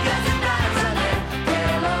gazi, gazi, Tarzane.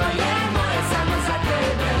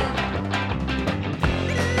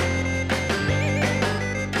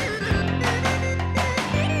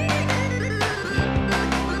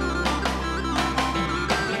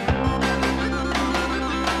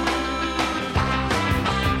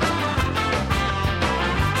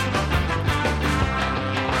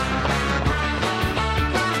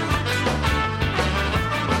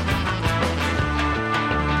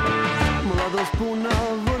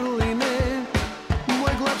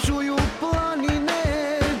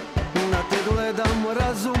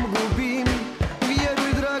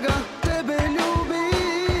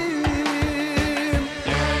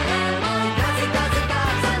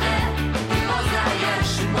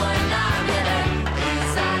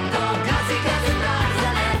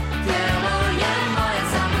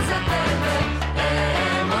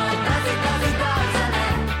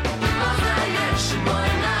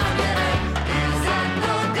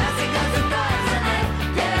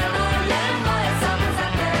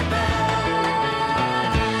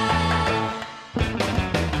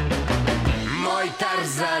 soy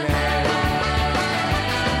tarzanero.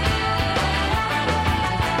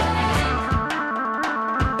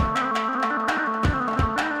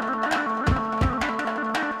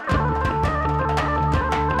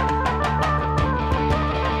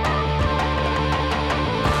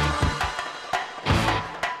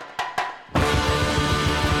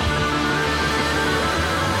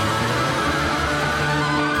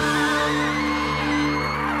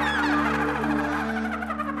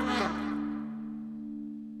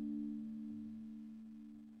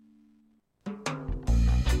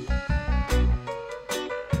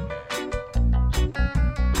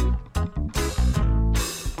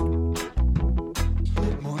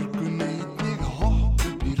 Morgun einnig hopp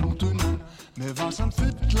upp í rútuna með vasan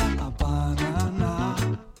fullan af banana.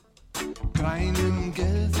 Grænum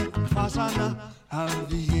geðþögn fasana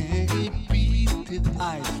hafði ég í bítið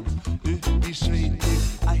ælt upp í sveiti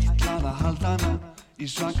ætlað að halda hana í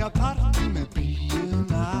svaka partí með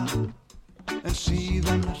bíuna. En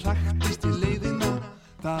síðan hraktist í leiðina,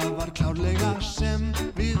 það var klárlega sem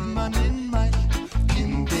við manninn mælt.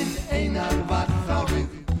 Kindin einar var þá við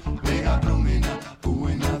vegabrúnina,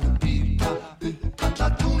 búinn að bíta upp alla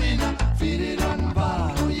túnina. Fyrir hann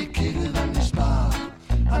var og ég keyrði hann í spað.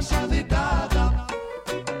 Hann sagði dada,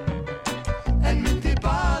 en myndi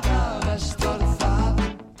bada, vest var það.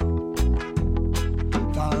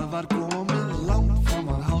 Það var komið langt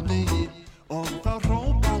fram að hádegi og þá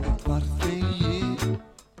hrópaði farþegi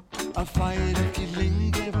að færi ekki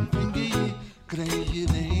lengi ef hann fengi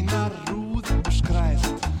greið einar rúð og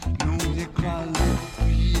skrælt. Nú ég kvaði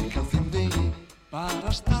því ekki á þeim degi,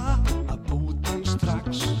 bara stað að bóta hann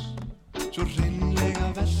strax. Svo reynlega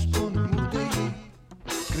velt honum úr degi,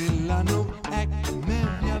 grillan og egg með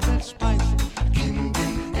jafnvel spælt.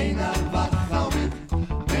 Kindin einar var þá við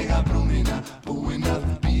vegabrúnina, búinn að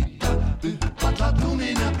bíta upp alla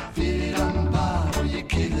túnina. Fyrir hann var og ég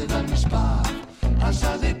keyrði hann í spað. Hann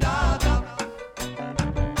sagði dada,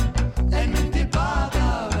 en myndi bada,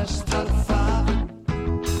 vest var það.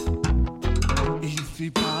 Í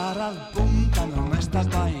því parað bóndan á næsta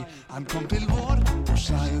bæ, hann kom til vor og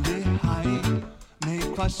sagði hæ. Nei,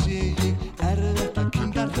 hvað sé ég, þetta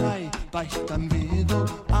kindarhræ? Bætt hann við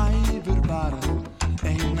og æfur bara.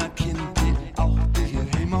 Eina kindi átti hér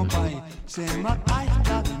heim á bæ sem að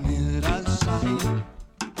ætlaði niður að sæ.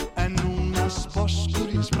 En núna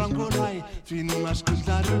sposkur ég sprang og hræ, því núna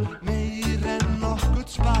skuldaru meir en nokkurt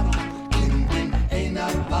spar. Kindin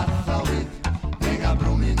einar var þá við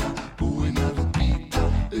vegabrúnina, búinn að bíta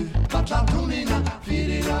upp alla túnina.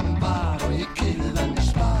 Fyrir hann var og ég keyrði hann í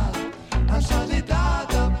spað. Hann sagði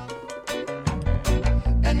dada,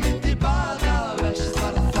 en myndi bada, vest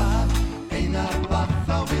var það. Einar var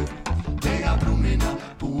þá við vegabrúnina,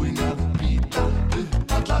 búinn að bíta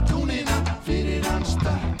upp alla túnina. Fyrir hann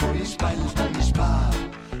stökk og ég spælst hann í spað.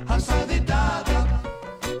 Hann sagði dada,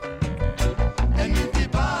 en myndi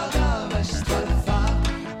bada, vest var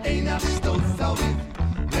það. Einar stóð þá við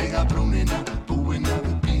vegabrúnina, búinn að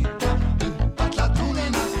bíta upp alla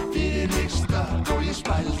túnina. Fyrir mig stökk og ég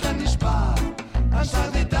spælst hann í spað. Hann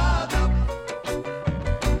sagði dada,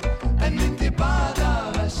 en myndi bada,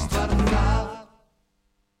 vest var það.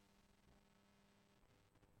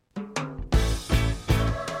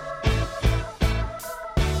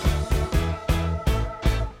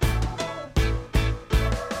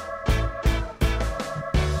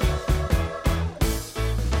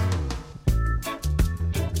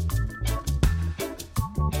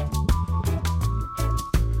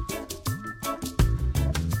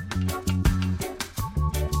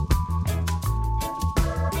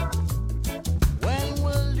 When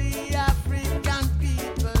will the African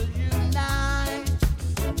people unite?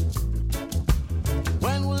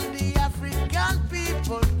 When will the African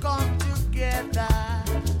people come together?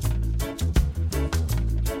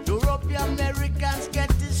 European Americans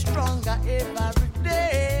getting stronger every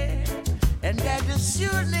day, and there is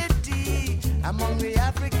unity among the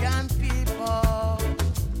African people.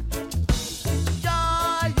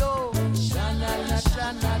 Yo, shanana,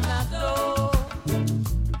 shanana, do.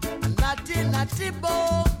 Nati, nati,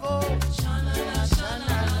 bongo. Shanana,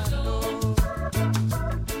 shanana, do.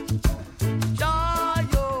 Yo,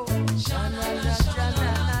 shanana,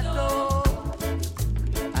 shanana, do.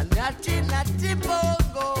 Nati, nati,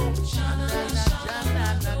 bongo. Shanana,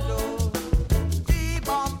 shanana, do.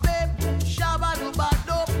 Di-bombe,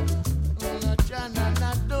 shabba-dubba-do.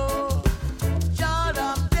 Shanana, do.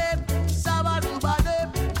 Jadam-de, sabba-dubba-de.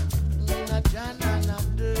 Shanana,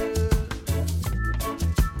 do.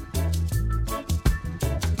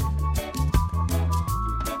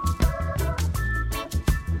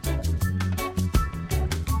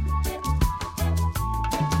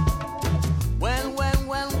 When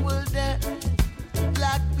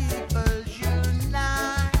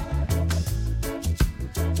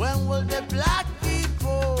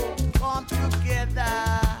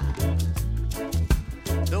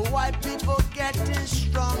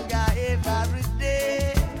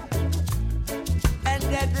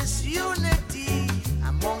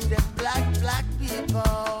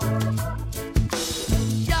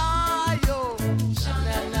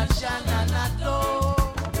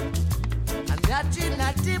Natty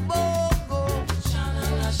natty bongo,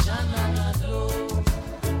 shanana shanana do.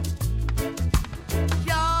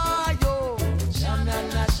 Yeah yo,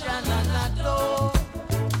 shanana shanana do.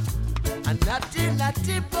 A natty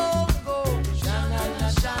natty bongo, shanana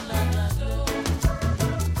shanana do.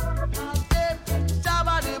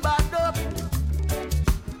 Sabadi bado,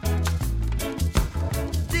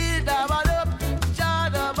 dida bado,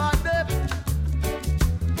 chada bado.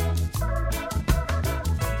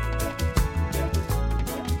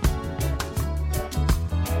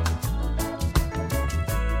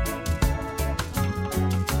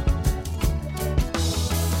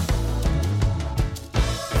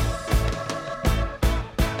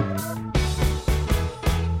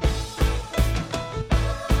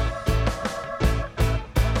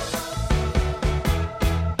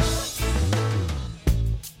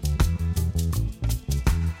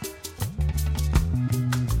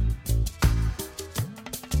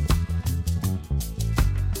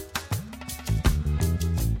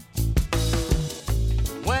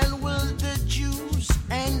 When will the Jews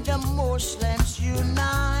and the Muslims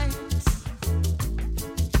unite?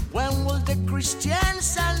 When will the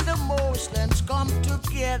Christians and the Muslims come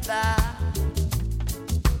together?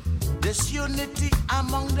 This unity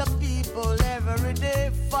among the people every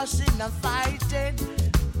day fussing and fighting.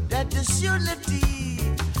 That this unity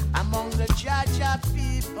among the Jaja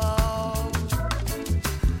people.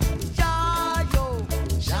 Jayo,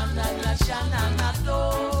 shanana shanana do.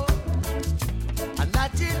 A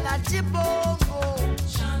natty natty bongo,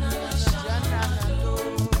 shanana shanana do.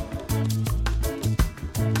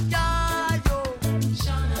 Jayo,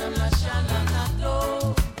 shanana shanana do.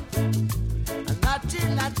 A natty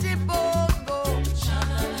natty bongo,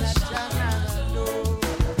 shanana shanana do.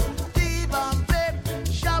 Dibambe,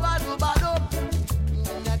 shabadu bado,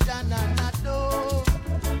 natana do.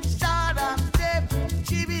 Sadam deb,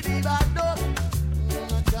 chibidi bado,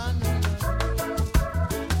 natana do.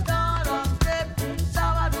 Sadam deb,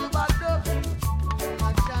 sabadu bado,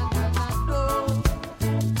 natana do.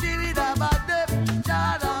 Chibida bado,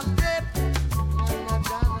 sadam deb,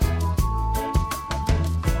 natana do.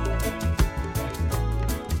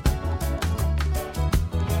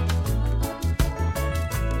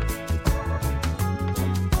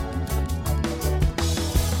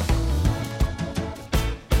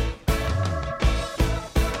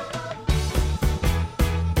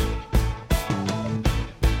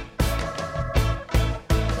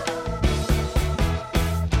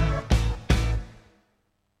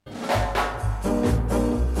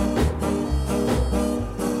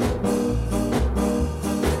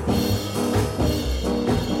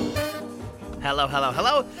 Hello, hello,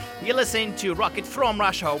 hello. You're listening to Rocket from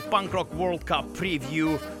Russia, Punk Rock World Cup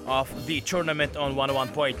preview of the tournament on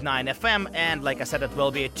 101.9 FM. And like I said, it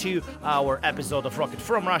will be a 2-hour episode of Rocket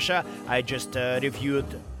from Russia. I just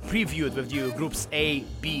previewed with you groups A,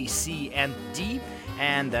 B, C, and D.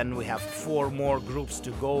 And then we have 4 more groups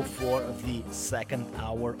to go for the second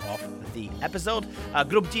hour of the episode.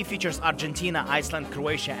 Group D features Argentina, Iceland,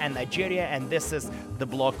 Croatia, and Nigeria. And this is the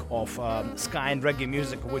block of ska and reggae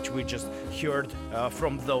music which we just heard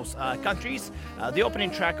from those countries. The opening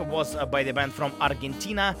track was by the band from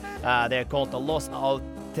Argentina. They're called Los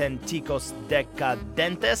Auténticos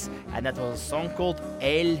Decadentes. And that was a song called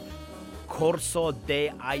El Corso de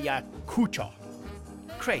Ayacucho.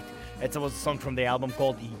 Great. It was a song from the album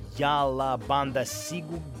called Yala Banda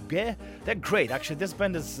Siguge. They're great, actually. This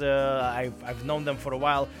band is I've known them for a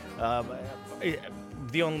while.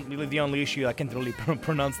 The only issue, I can't really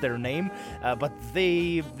pronounce their name, but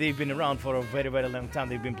they've been around for a very, very long time.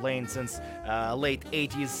 They've been playing since late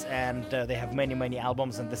 80s, and they have many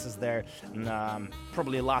albums, and this is their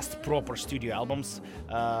probably last proper studio albums,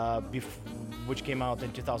 which came out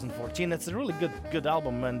in 2014. It's a really good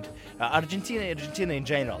album, and Argentina in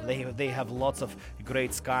general, they have lots of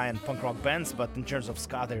great ska and punk rock bands, but in terms of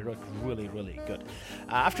ska, they look really, really good.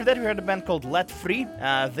 After that, we heard a band called Let Free.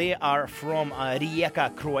 They are from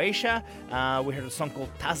Rijeka, Croatia. We heard a song called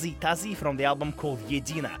Tazi Tazi from the album called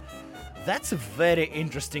Jedina. That's a very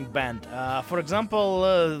interesting band. For example,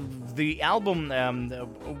 the album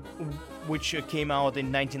which came out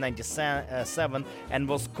in 1997 and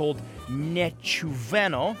was called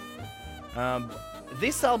Nečuveno.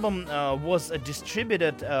 This album was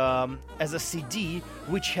distributed as a CD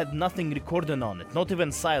which had nothing recorded on it, not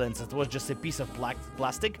even silence. It was just a piece of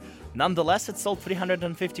plastic. Nonetheless, it sold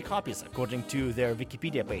 350 copies, according to their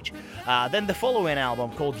Wikipedia page. Then the following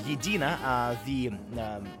album, called Jedina,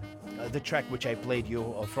 the track which I played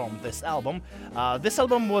you from this album. This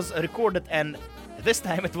album was recorded, and this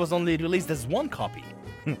time it was only released as one copy.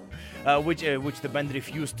 which the band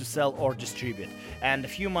refused to sell or distribute. And a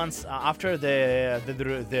few months after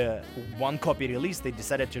the one copy release, they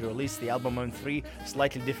decided to release the album in 3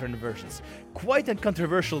 slightly different versions. Quite a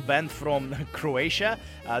controversial band from Croatia.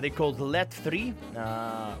 They called Let 3.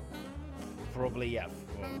 Probably, yeah.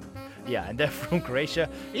 Yeah, and they're from Croatia.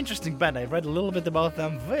 Interesting band. I read a little bit about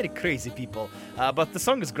them. Very crazy people. But the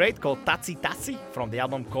song is great, called Taci Taci, from the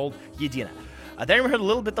album called Jedina. Then we heard a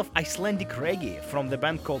little bit of Icelandic reggae from the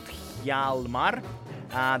band called Hjalmar.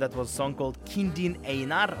 That was a song called Kindin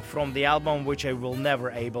Einar from the album, which I will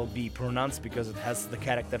never able be pronounced because it has the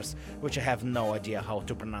characters which I have no idea how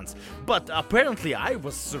to pronounce. But apparently I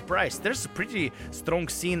was surprised. There's a pretty strong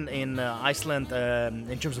scene in Iceland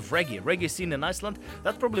in terms of reggae. Reggae scene in Iceland,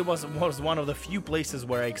 that probably was one of the few places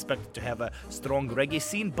where I expected to have a strong reggae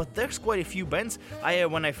scene, but there's quite a few bands.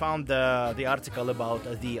 When I found the article about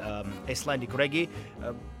the Icelandic reggae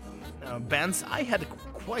bands, I had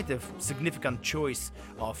quite a significant choice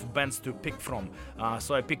of bands to pick from.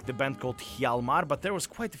 So I picked the band called Hjalmar, but there was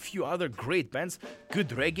quite a few other great bands. Good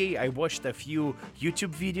reggae. I watched a few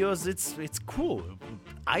YouTube videos. It's cool.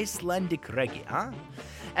 Icelandic reggae, huh?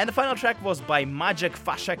 And the final track was by Majek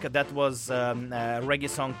Fashek. That was a reggae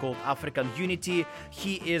song called African Unity.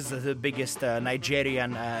 He is the biggest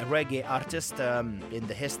Nigerian reggae artist in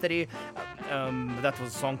the history. That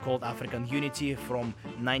was a song called African Unity from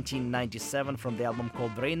 1997 from the album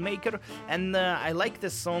called Rainmaker. And I like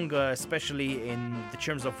this song especially in the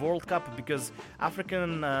terms of World Cup, because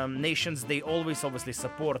African nations, they always obviously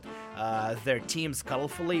support their teams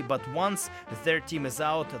colorfully, but once their team is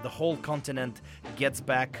out, the whole continent gets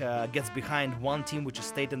behind one team which has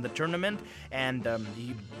stayed in the tournament. And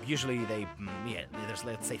usually there's,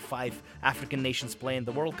 let's say, 5 African nations play in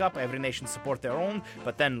the World Cup. Every nation support their own,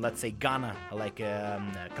 but then let's say Ghana, like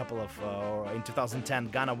a couple of in 2010,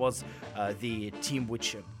 Ghana was the team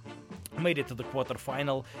which made it to the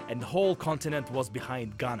quarterfinal, and the whole continent was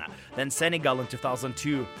behind Ghana. Then Senegal in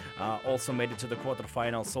 2002 also made it to the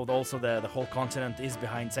quarterfinal, so also the whole continent is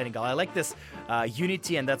behind Senegal. I like this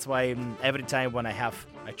unity, and that's why every time when I have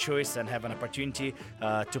a choice and have an opportunity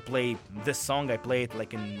to play this song, I play it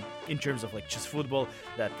like in terms of like just football,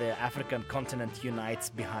 that the African continent unites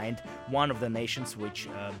behind one of the nations which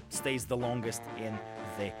stays the longest in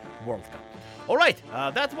the World Cup. Alright,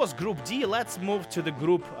 that was Group D. Let's move to the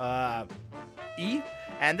Group E.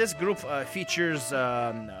 And this group features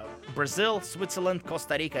Brazil, Switzerland,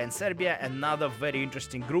 Costa Rica, and Serbia. Another very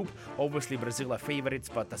interesting group. Obviously, Brazil are favorites,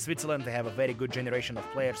 but Switzerland, they have a very good generation of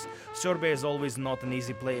players. Serbia is always not an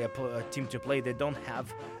easy team to play. They don't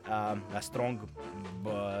have a strong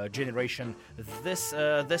generation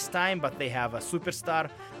this time, but they have a superstar.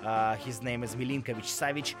 His name is Milinkovic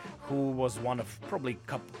Savic, who was one of probably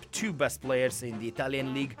 2 best players in the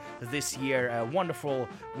Italian league this year. A wonderful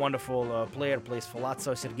player, plays for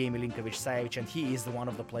Lazio, Sergei Milinkovic Savic, and he is one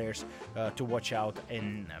of the players to watch out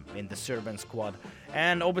in the Serbian squad.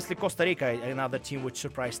 And obviously Costa Rica, another team which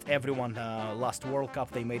surprised everyone last World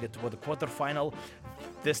Cup. They made it to the quarterfinal.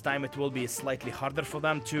 This time it will be slightly harder for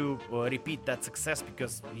them to repeat that success,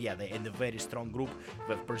 because they're in a very strong group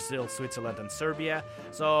with Brazil, Switzerland, and Serbia.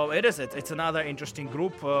 So it's another interesting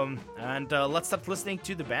group, and let's start listening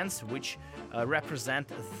to the bands which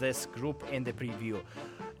represent this group in the preview.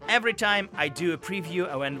 Every time I do a preview,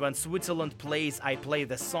 when Switzerland plays, I play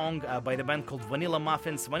the song by the band called Vanilla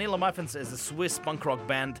Muffins. Vanilla Muffins is a Swiss punk rock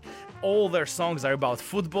band. All their songs are about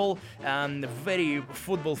football, and very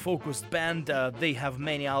football-focused band. They have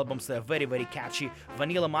many albums that are very, very catchy.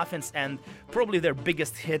 Vanilla Muffins, and probably their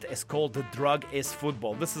biggest hit is called The Drug is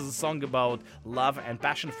Football. This is a song about love and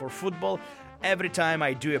passion for football. Every time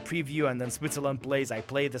I do a preview and then Switzerland plays, I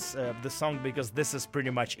play this song, because this is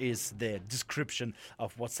pretty much is the description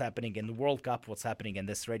of what's happening in the World Cup, what's happening in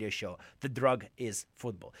this radio show. The drug is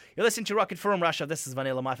football. You're listening to Rocket from Russia. This is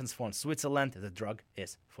Vanilla Muffins from Switzerland. The drug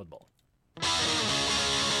is football.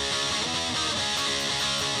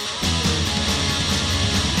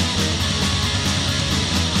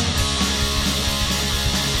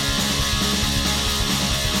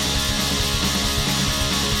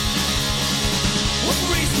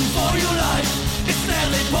 For your life, it's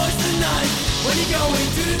deadly poison night. When you're going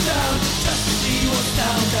to the town, just to see what's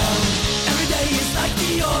downtown. Every day is like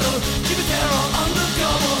the other, keep it terror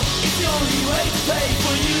undercover. It's the only way to pay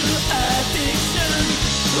for your addiction.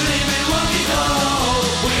 We live in one ghetto,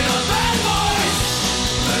 we're not bad boys.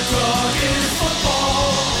 The drug is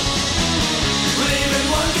football. We live in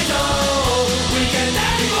one ghetto, we can't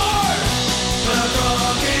anymore. The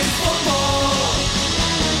drug is football.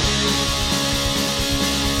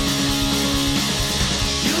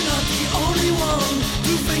 Only one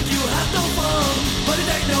to think you have no fun, but it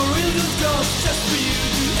ain't no real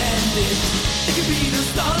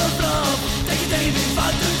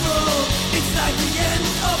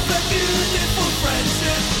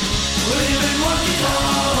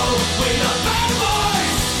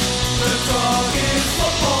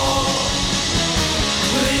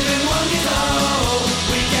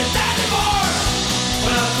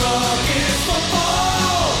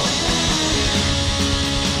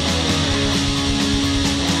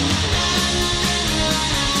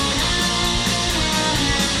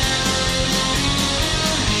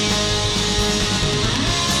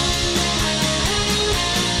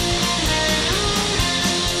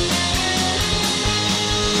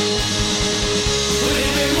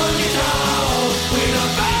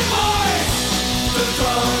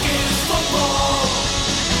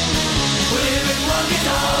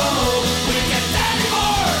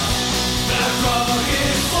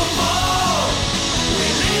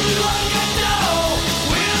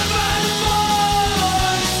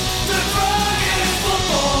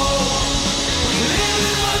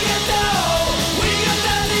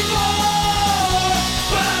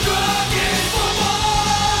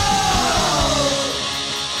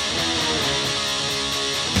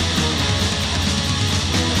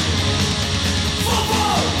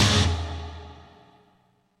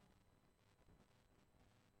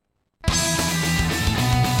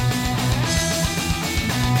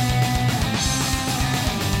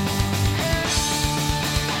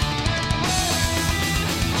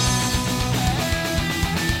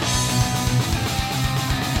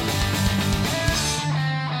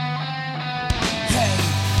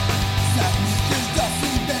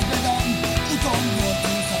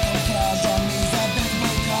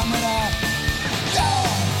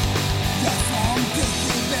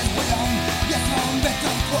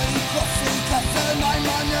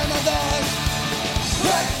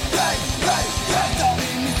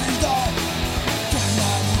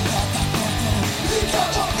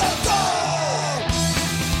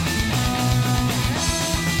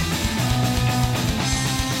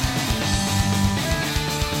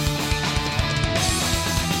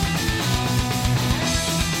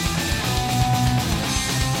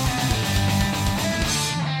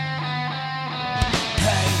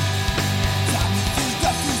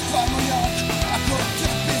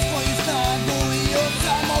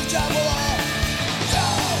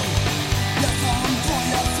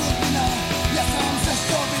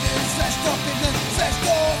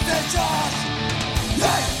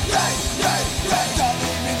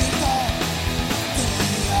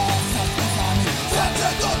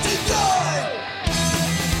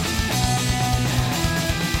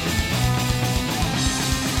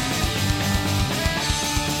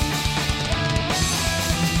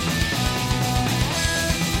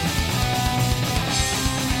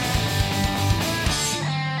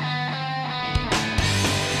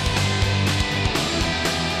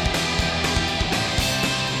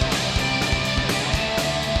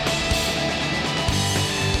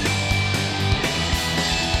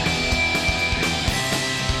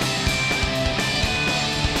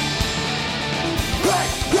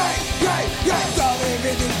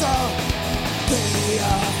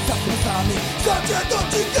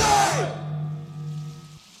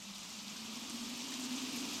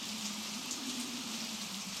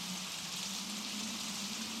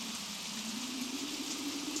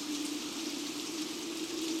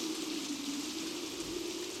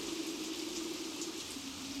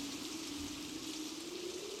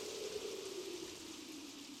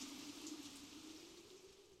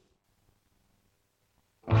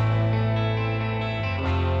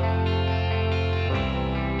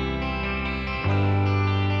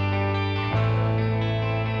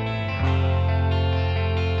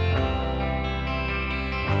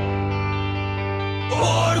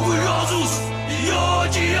Orgulhosos e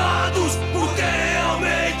odiados por quem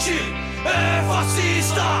realmente é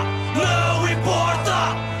fascista. Não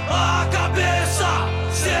importa a cabeça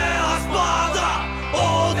se é raspada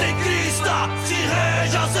ou tem crista. Se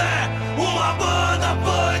Rejas é uma banda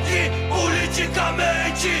punk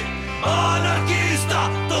politicamente anarquista,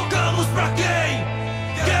 tocamos pra quem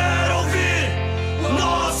quer ouvir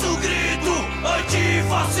nosso grito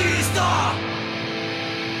antifascista.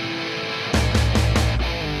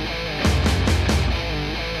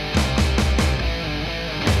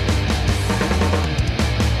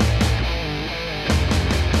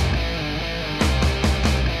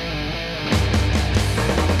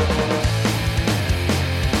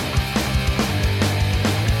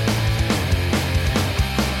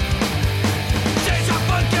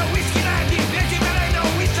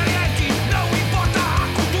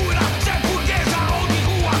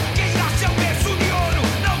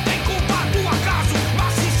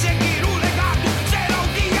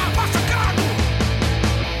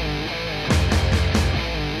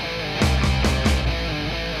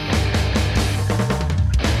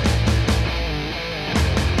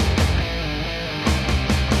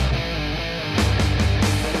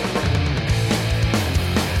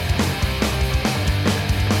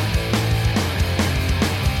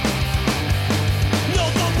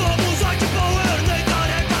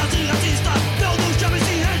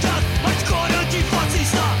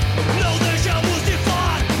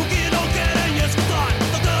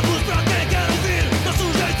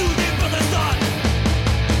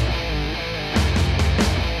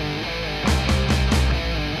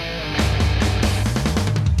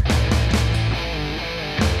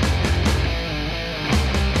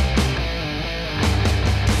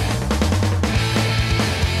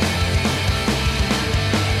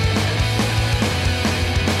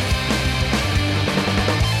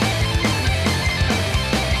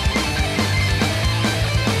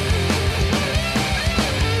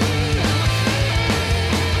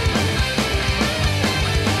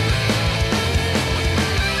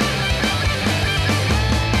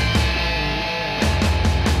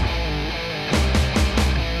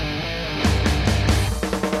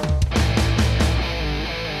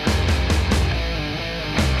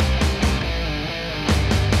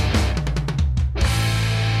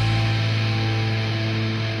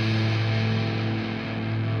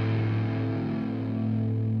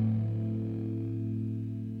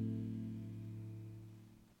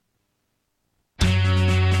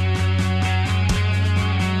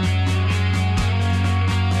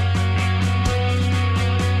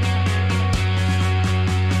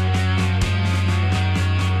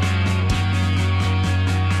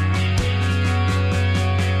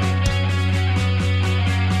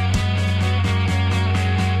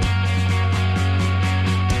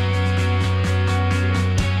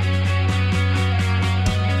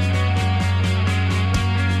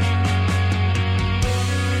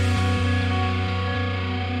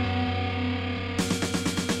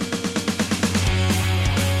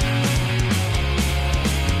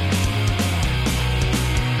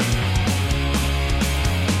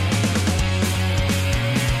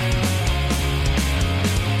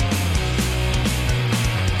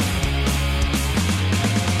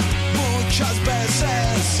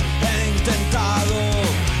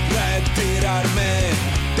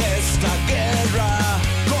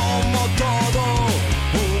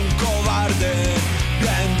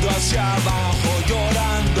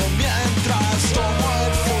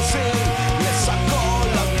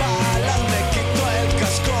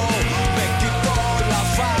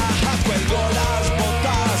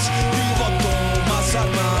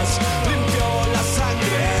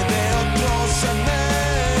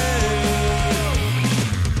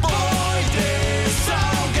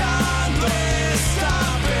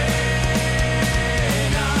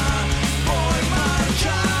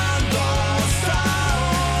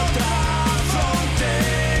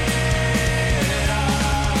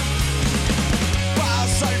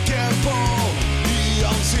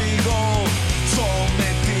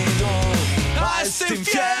 este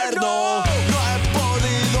infierno. No hay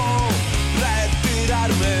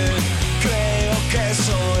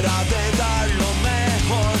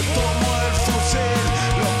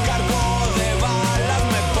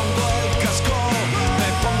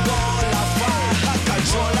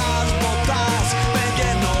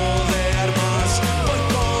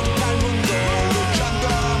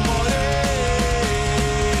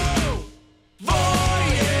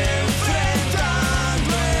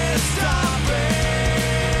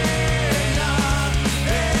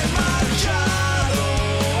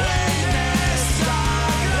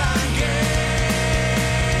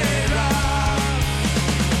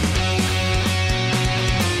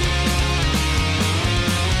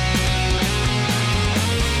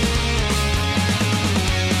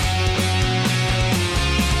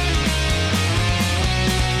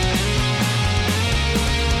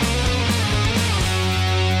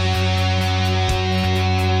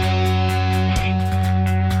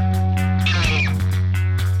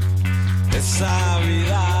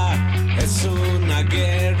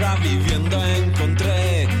guerra viviendo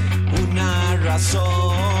encontré una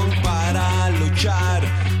razón para luchar,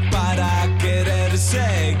 para querer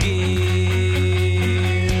seguir.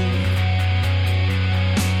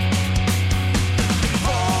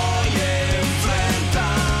 Voy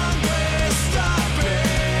enfrentando esta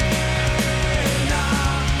pena,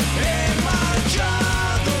 he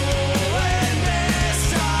marchado en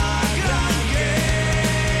esta gran guerra.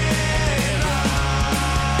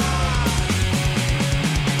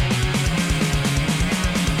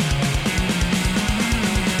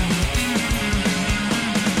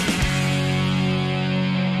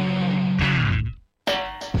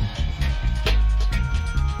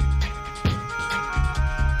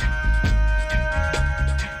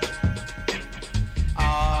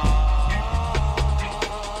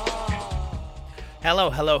 Hello,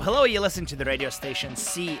 hello, hello. You listen to the radio station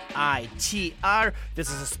CITR. This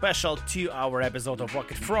is a special 2-hour episode of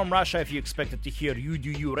Rocket from Russia. If you expected to hear You Do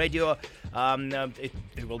You Radio, it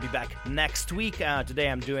will be back next week. Today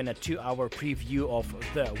I'm doing a 2-hour preview of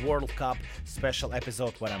the World Cup special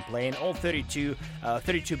episode where I'm playing all 32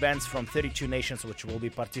 bands from 32 nations which will be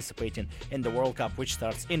participating in the World Cup, which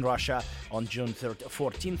starts in Russia on June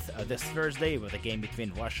 14th, this Thursday, with a game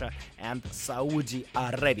between Russia and Saudi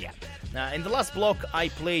Arabia. In the last block, I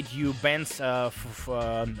played you bands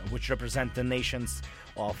which represent the nations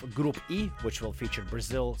of Group E, which will feature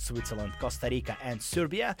Brazil, Switzerland, Costa Rica, and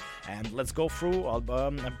Serbia. And let's go through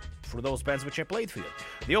those bands which I played for you.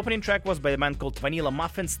 The opening track was by a band called Vanilla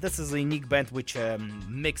Muffins. This is a unique band which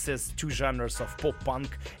mixes two genres of pop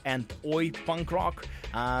punk and oi punk rock.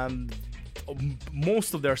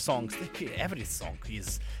 Most of their songs, every song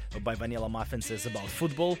is by Vanilla Muffins is about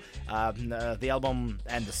football. The album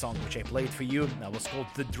and the song which I played for you was called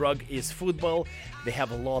The Drug Is Football. They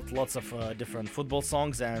have lots of different football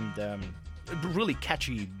songs and really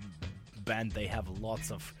catchy band. They have lots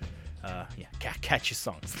of catchy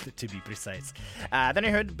songs to be precise. Then I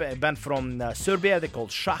heard a band from Serbia. They're called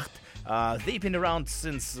Schacht. They've been around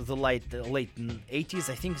since the late 80s.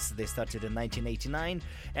 I think they started in 1989.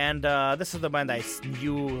 And this is the band I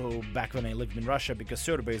knew back when I lived in Russia, because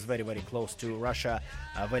Serbia is very, very close to Russia.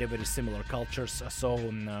 Very, very similar cultures. So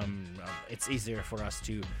it's easier for us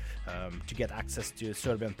to get access to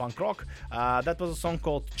Serbian punk rock. That was a song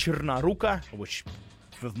called Črna ruka, which,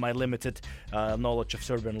 with my limited knowledge of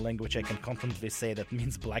Serbian language, I can confidently say that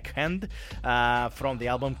means black hand, from the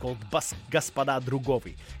album called Gospoda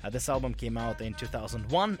Drugovi. This album came out in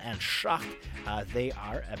 2001, and Schacht, they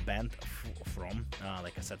are a band from,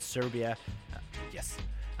 like I said, Serbia. Yes.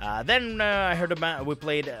 Then I heard I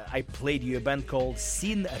played you a band called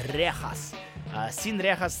Sin Rejas. Sin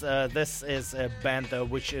Rejas, this is a band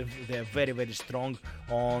which they're very, very strong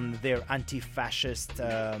on their anti-fascist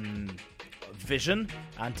vision,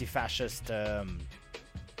 anti-fascist,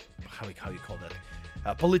 how you call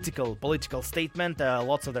that? Political statement.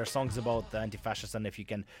 Lots of their songs about anti-fascist, and if you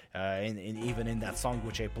can, even in that song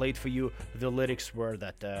which I played for you, the lyrics were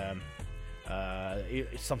that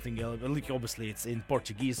it's something. Obviously, it's in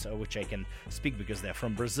Portuguese, which I can speak because they're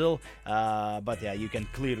from Brazil. But yeah, you can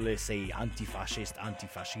clearly say anti-fascist,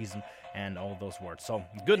 anti-fascism, and all those words. So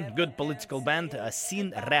good political band,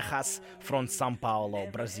 Sin Rejas from São Paulo,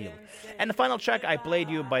 Brazil. And the final track I played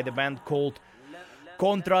you by the band called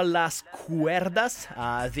Contra las Cuerdas.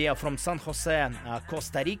 They are from San Jose,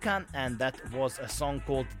 Costa Rica, and that was a song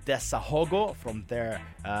called Desahogo from their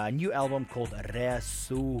new album called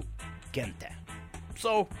Resurgente.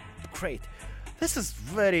 So great. This is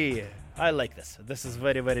I like this. This is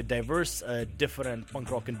very, very diverse, different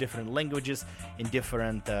punk rock in different languages, in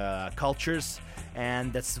different cultures,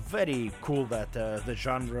 and that's very cool that the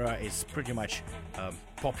genre is pretty much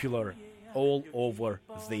popular all over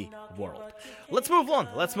the world. Let's move on.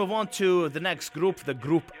 Let's move on to the next group, the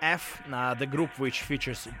Group F, the group which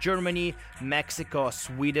features Germany, Mexico,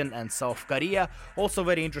 Sweden, and South Korea. Also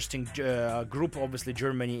very interesting group. Obviously,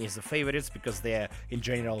 Germany is the favorites because they're, in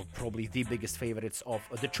general, probably the biggest favorites of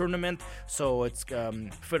the tournament. So it's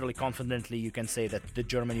fairly confidently you can say that the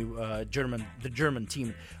German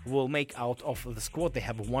team will make out of the squad. They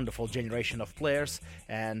have a wonderful generation of players,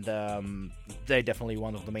 and they're definitely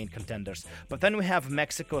one of the main contenders. But then we have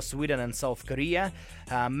Mexico, Sweden, and South Korea.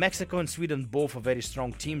 Mexico and Sweden both are very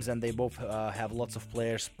strong teams, and they both have lots of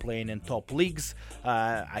players playing in top leagues.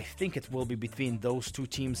 I think it will be between those two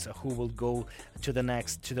teams who will go to the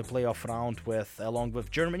playoff round along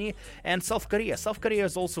with Germany and South Korea. South Korea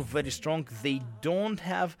is also very strong. They don't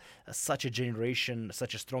have such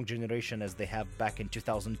a strong generation as they have back in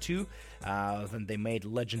 2002, when they made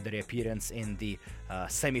legendary appearance in the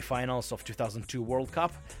semifinals of 2002 World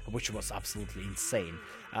Cup, which was was absolutely insane.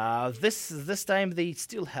 This time they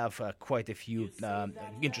still have quite a few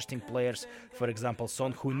interesting players. For example,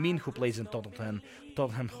 Son Heung-min, who plays in Tottenham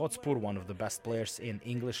Hotspur, one of the best players in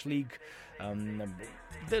English league.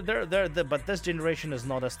 But this generation is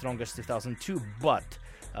not as strong as 2002. But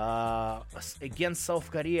against South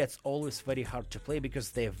Korea, it's always very hard to play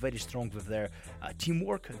because they're very strong with their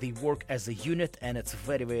teamwork. They work as a unit, and it's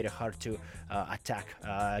very, very hard to attack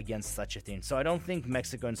against such a team. So I don't think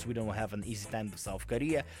Mexico and Sweden will have an easy time with South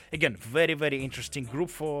Korea. Again, very, very interesting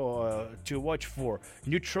group to watch for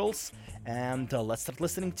neutrals. And let's start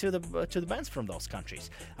listening to the bands from those countries.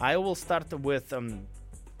 I will start with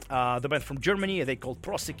the band from Germany. They called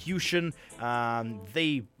Prosecution.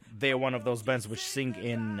 They're one of those bands which sing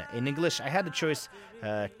in English. I had a choice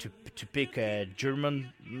to pick a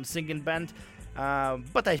German singing band,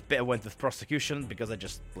 but I went with Prosecution because I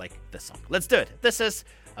just like this song. Let's do it. This is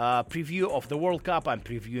a preview of the World Cup. I'm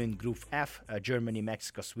previewing Group F, Germany,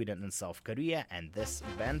 Mexico, Sweden, and South Korea, and this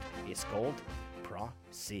band is called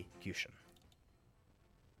Prosecution.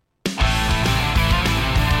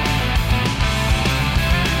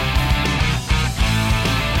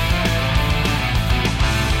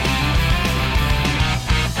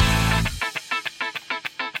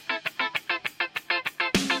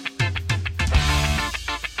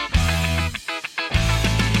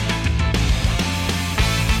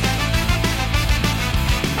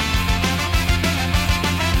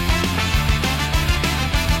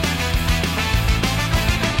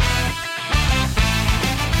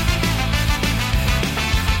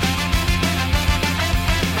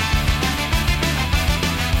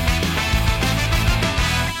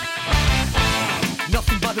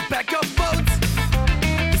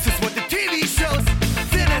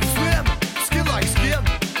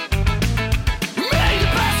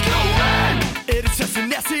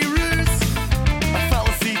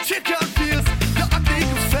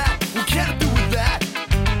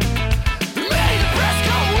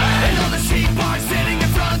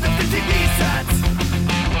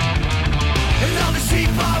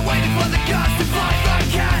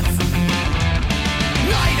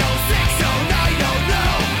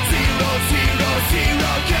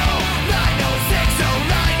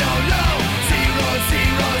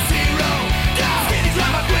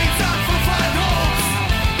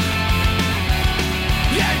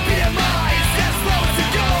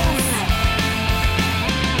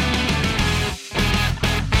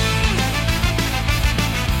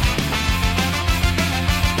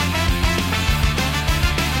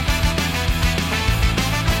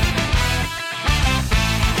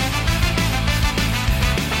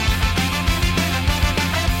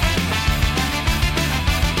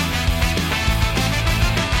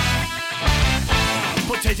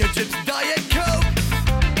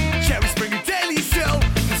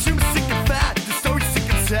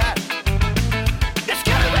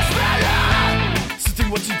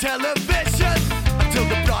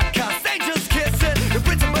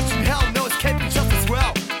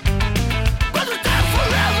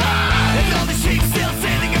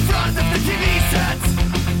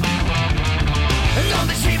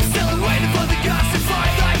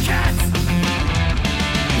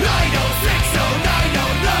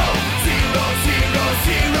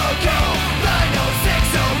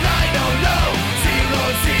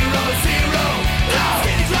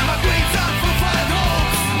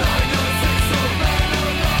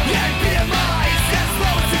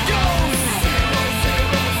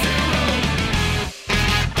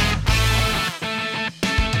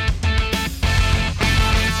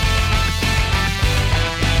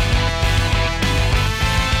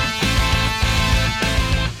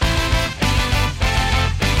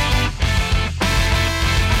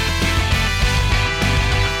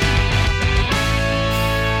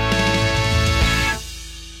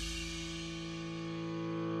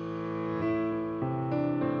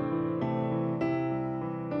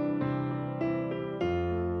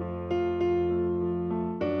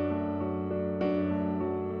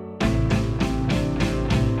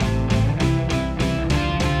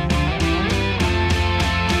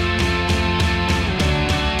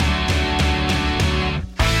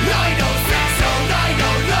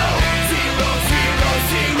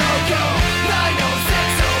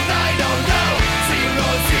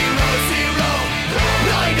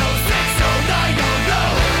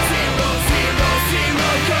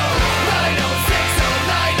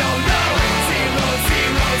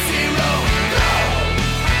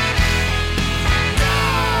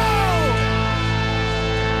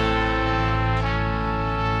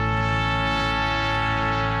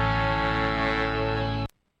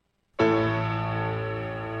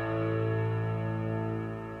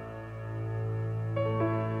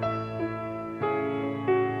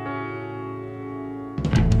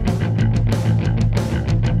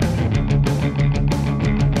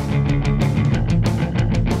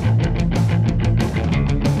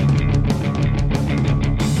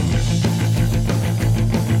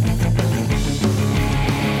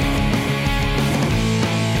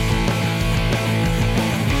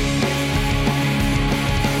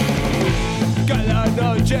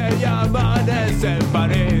 noche y amanece en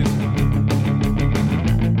París.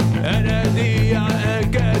 En el día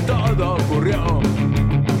en que todo ocurrió,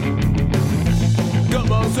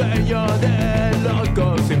 como sueño de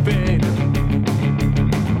loco sin fin,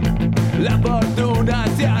 la fortuna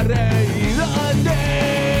se ha reído de ti.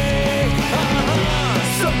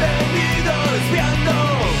 Sostenido espiando,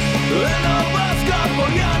 en lo vas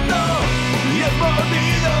caponeando y es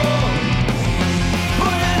mordido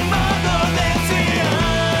por el mano de Sion.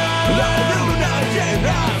 La luna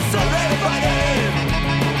llena sobre pared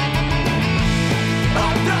ha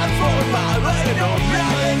transformado en hombre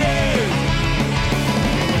avenir.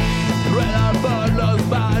 Rueda por los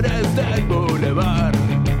bares del boulevard,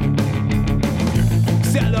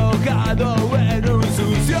 se ha alojado en un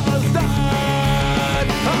sucio stand.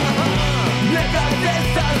 Legal te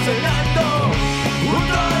está cenando,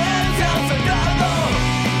 junto a él se ha sentado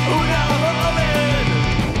una joven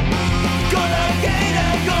con la que ir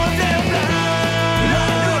a contemplar la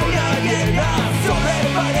luna llena sobre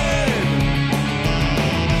pared.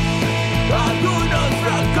 Algunos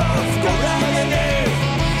francos cobran en él.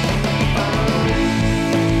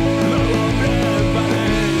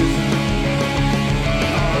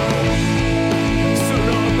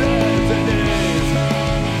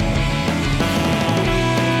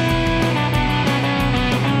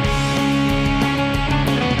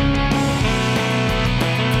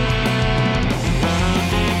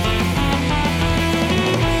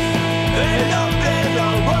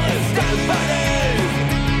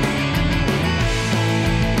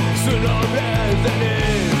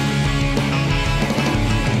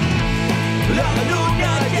 La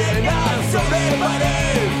luna llena sobre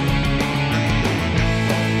pared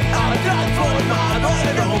ha transformado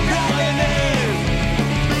en hombre avenir.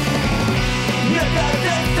 Mientras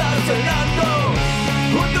te estás cenando,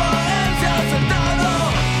 junto a él se ha sentado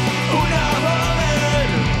una joven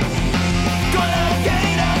con la que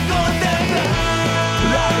ir a contemplar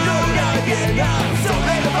la luna llena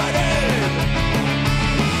sobre pared.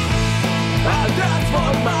 Ha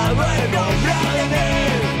transformado en hombre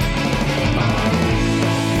avenir.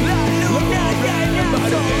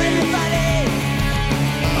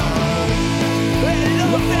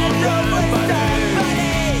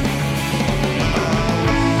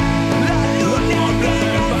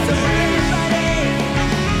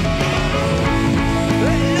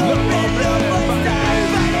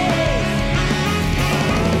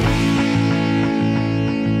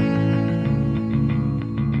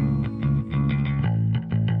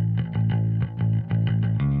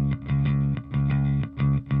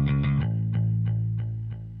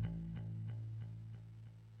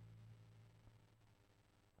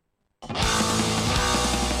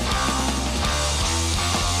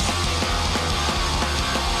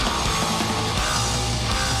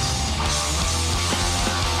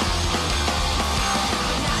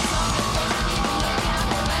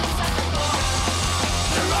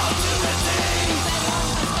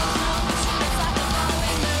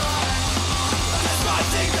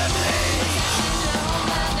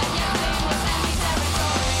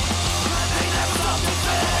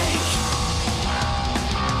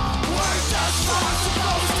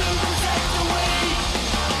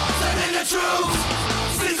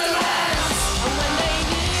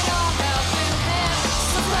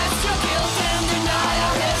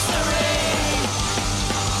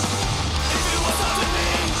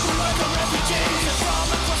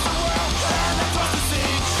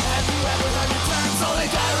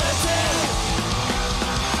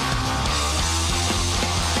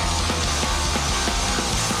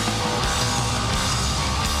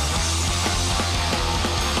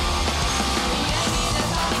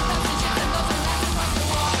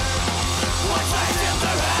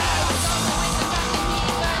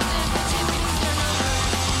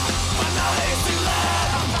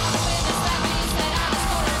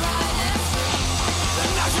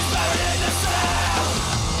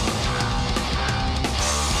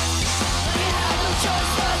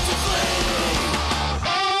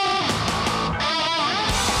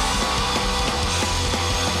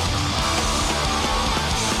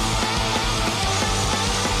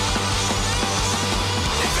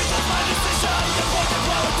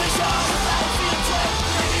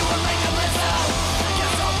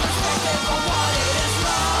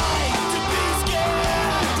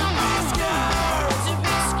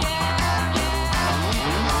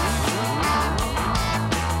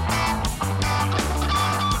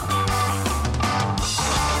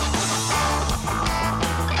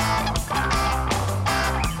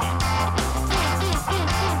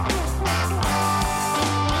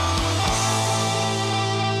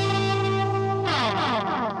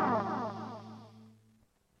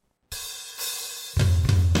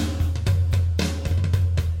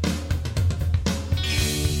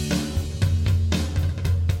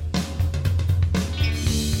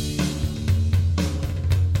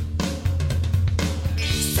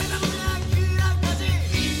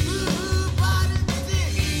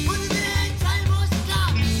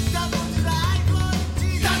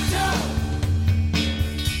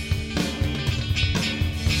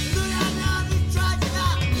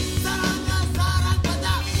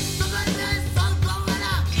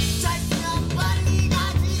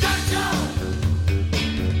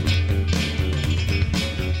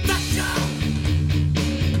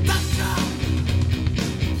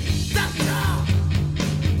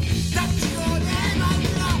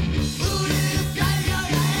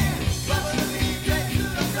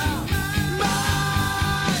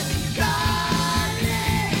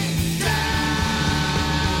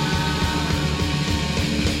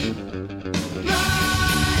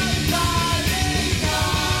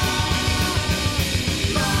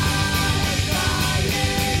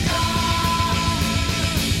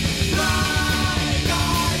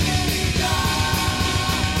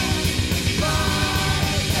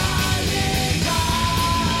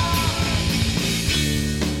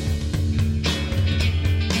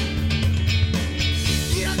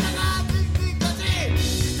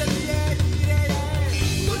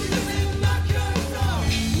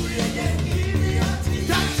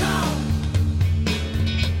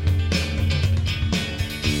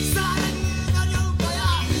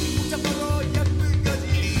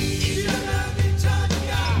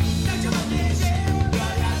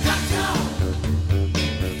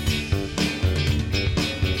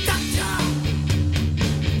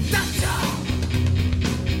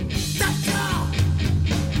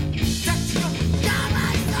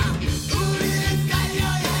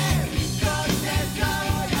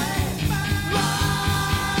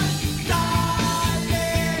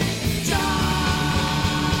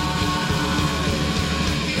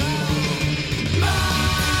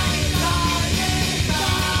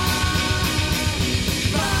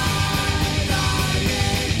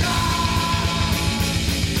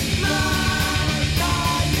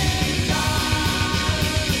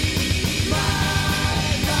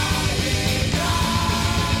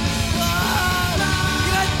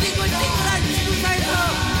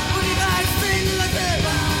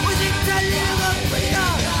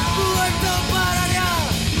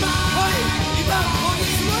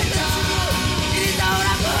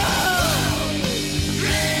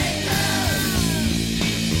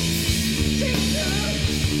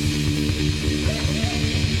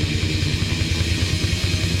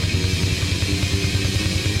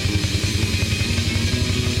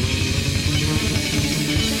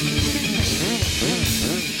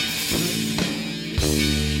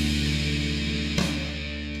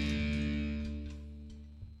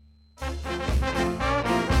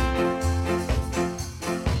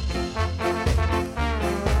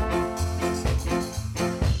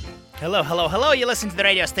 Hello, hello, hello. You listen to the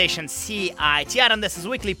radio station CITR, and this is a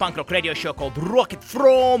weekly punk rock radio show called Rocket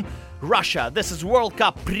from Russia. This is World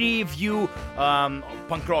Cup preview,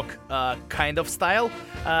 punk rock kind of style.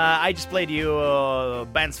 I just played you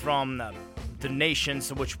bands from the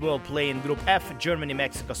nations which will play in Group F: Germany,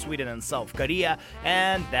 Mexico, Sweden, and South Korea.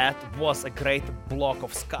 And that was a great block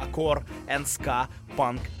of ska core and ska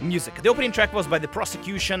punk music. The opening track was by The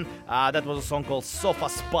Prosecution. That was a song called Sofa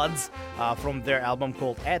Spuds from their album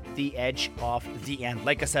called At the Edge of the End.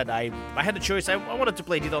 Like I said, I had a choice. I wanted to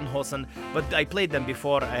play Didon Hosen, but I played them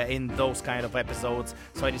before in those kind of episodes,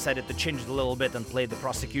 so I decided to change it a little bit and play The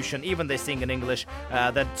Prosecution. Even they sing in English,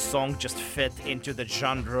 that song just fit into the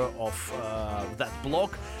genre of that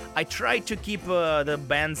block. I tried to keep the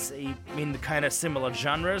bands in kind of similar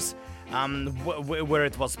genres, where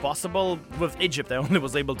it was possible. With Egypt, I only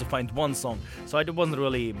was able to find one song, so I didn't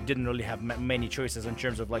really have many choices in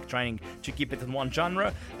terms of like trying to keep it in one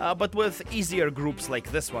genre. But with easier groups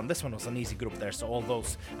like this one was an easy group there. So all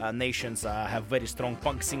those nations have very strong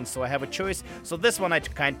punk scenes, so I have a choice. So this one I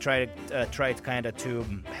tried kind of to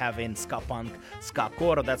have in ska punk, ska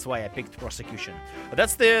core. That's why I picked Prosecution. But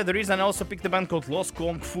that's the reason I also picked the band called Los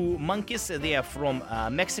Kung Fu Monkeys. They are from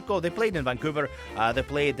Mexico. They played in Vancouver. They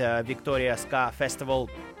played Victoria Ska Festival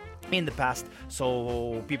in the past,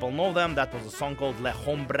 so people know them. That was a song called Le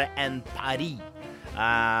Hombre en Paris.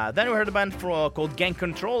 Then we heard a band called Gang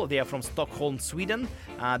Control. They are from Stockholm, Sweden.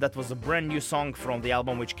 That was a brand new song from the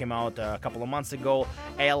album which came out a couple of months ago,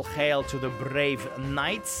 All Hail to the Brave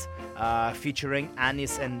Knights, featuring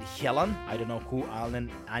Anis and Helen. I don't know who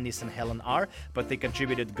Anis and Helen are, but they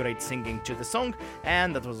contributed great singing to the song.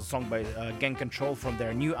 And that was a song by Gang Control from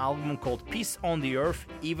their new album called Peace on the Earth,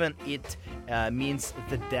 Even It Means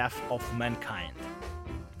the Death of Mankind.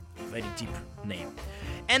 Very deep name.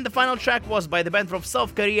 And the final track was by the band from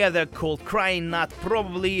South Korea. They're called Crying Nut.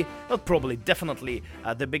 Definitely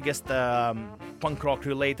the biggest punk rock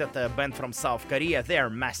related band from South Korea. They are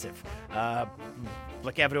massive.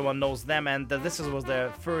 Like everyone knows them, and this was their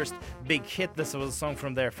first big hit. This was a song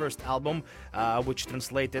from their first album, which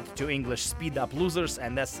translated to English Speed Up Losers,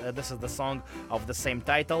 and this is the song of the same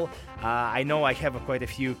title. I know I have quite a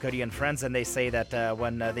few Korean friends, and they say that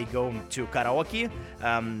when they go to karaoke,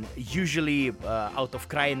 usually out of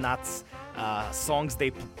Crying Nuts songs,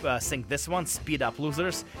 they sing this one, Speed Up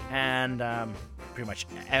Losers, and pretty much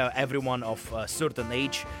everyone of a certain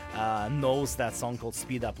age knows that song called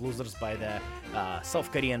Speed Up Losers by the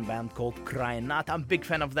South Korean band called Crying Nut. I'm a big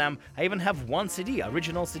fan of them. I even have one CD,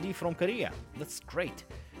 original CD from Korea. That's great.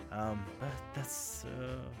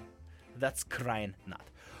 That's Crying Nut.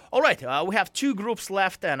 All right, we have two groups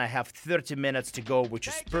left, and I have 30 minutes to go, which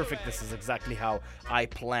is perfect. This is exactly how I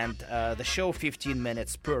planned the show, 15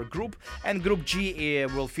 minutes per group. And Group G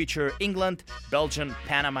will feature England, Belgium,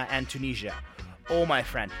 Panama, and Tunisia. Oh, my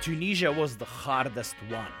friend, Tunisia was the hardest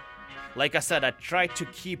one. Like I said, I tried to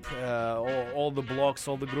keep all the blocks,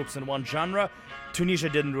 all the groups in one genre. Tunisia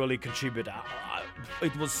didn't really contribute.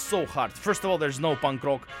 It was so hard. First of all, there's no punk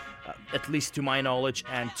rock, at least to my knowledge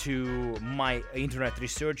and to my internet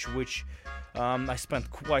research, which I spent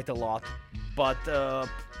quite a lot. But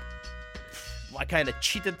I kind of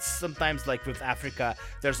cheated sometimes, like with Africa.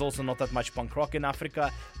 There's also not that much punk rock in Africa,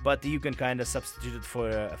 but you can kind of substitute it for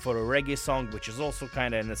a reggae song, which is also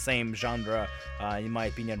kind of in the same genre. In my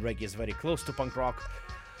opinion, reggae is very close to punk rock.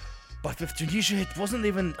 But with Tunisia, it wasn't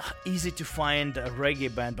even easy to find a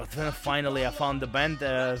reggae band. But then finally I found the band.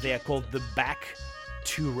 They are called the Back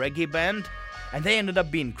to Reggae Band, and they ended up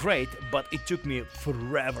being great, but it took me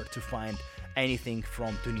forever to find anything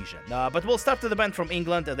from Tunisia. But we'll start with the band from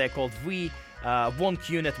England. They're called Wonk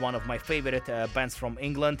Unit, one of my favorite bands from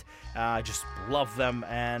England. Just love them,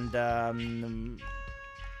 and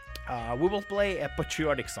we will play a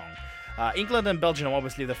patriotic song. England and Belgium are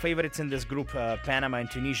obviously the favorites in this group. Panama and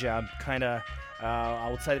Tunisia kind of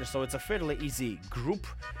outsiders, so it's a fairly easy group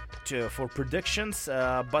for predictions,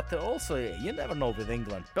 but also you never know with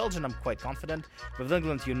England. Belgium, I'm quite confident. With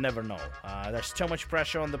England, you never know. There's too much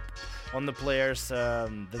pressure on the players.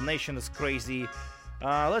 The nation is crazy.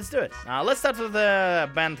 Let's do it. Let's start with a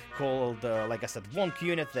band called, like I said, Wonk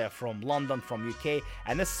Unit. They're from London, from UK,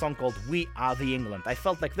 and this song called We Are the England. I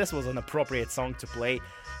felt like this was an appropriate song to play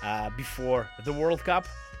before the World Cup.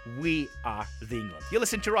 We Are the England. You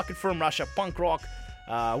listen to Rocket from Russia, punk rock,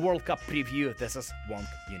 World Cup preview. This is Wonk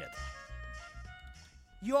Unit.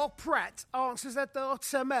 Your Pratt answers that door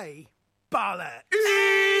to me. Bala.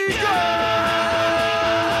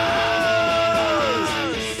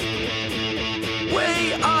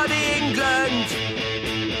 We are the England.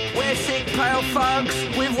 We're sick pale thugs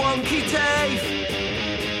with wonky teeth.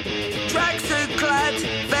 Tracksuit clad,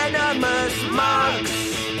 venomous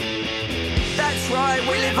right,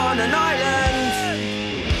 we live on an island.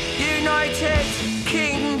 United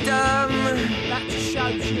Kingdom. That just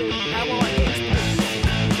shows you how I hit.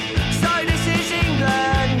 So this is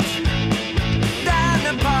England. Down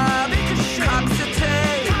the pub, cups of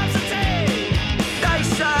tea. They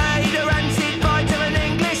say the rancid bite of an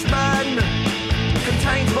Englishman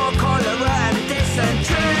contains more cholera and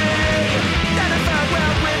dysentery than a third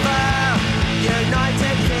world river.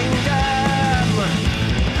 United Kingdom.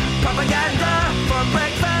 Propaganda for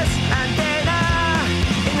breakfast and dinner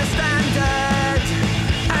in the Standard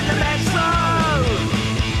and the Metro.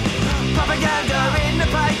 Propaganda in the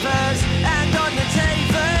papers and on the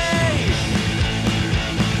TV.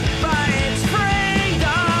 But it's free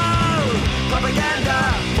though. Propaganda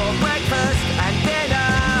for breakfast and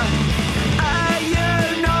dinner. A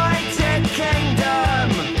United Kingdom.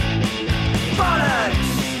 Bollocks.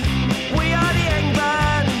 We are the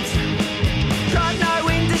England. Got no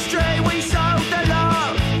industry, we sold the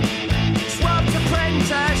lot. Swapped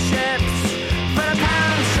apprenticeships for the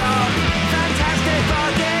pound shop. Fantastic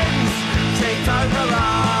bargains, cheap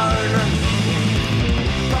overall.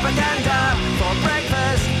 Propaganda for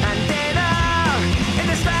breakfast and dinner in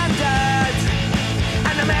the Standard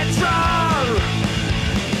and the Metro.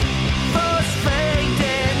 Force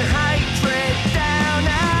feeding hatred down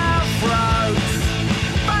our throats.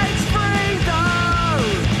 But it's free though.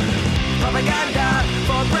 Propaganda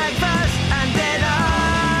for breakfast and dinner.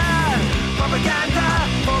 Propaganda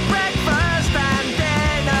for breakfast and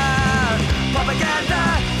dinner. Propaganda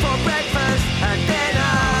for breakfast and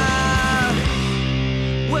dinner.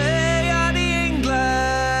 We are the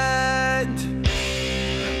England.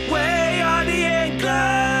 We are the England.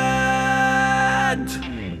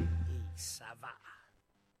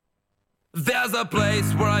 There's a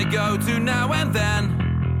place where I go to now and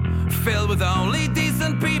then, filled with only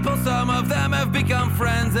decent people. Some of them have become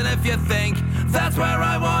friends, and if you think that's where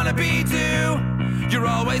I wanna be too, you're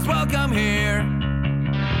always welcome here.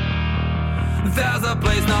 There's a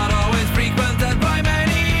place not always frequented by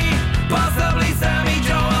many, possibly Sammy,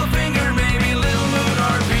 Joel, Finger, maybe Little Moon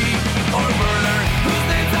or Pete or Werner, whose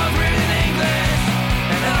name sounds weird in English,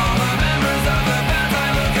 and all the members of the band I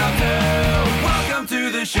look up to. Welcome to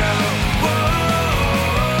the show.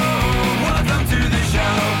 Whoa, welcome to the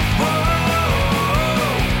show. Whoa,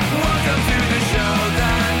 welcome to the show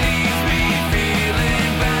that leaves me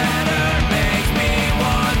feeling better, makes me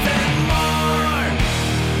wanting more.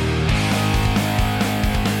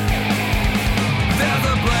 There's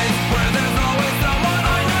a place where there's always someone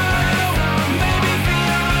I know. Maybe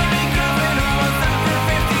Fia, maybe girlfriend who was after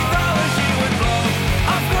 $50 she would blow.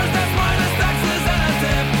 Of course that's minus taxes and a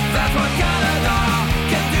tip. That's what Canada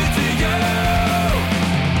can do to you.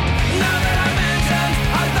 Now that I mentioned,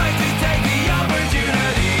 I'd like to take the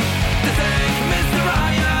opportunity to thank Mr.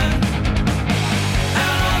 Ryan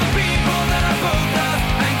and all the people that have booked us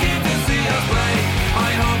and came to see us play.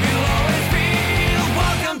 I hope you'll always feel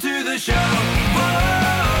welcome to the show.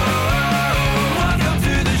 Whoa, welcome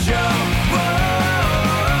to the show. Whoa,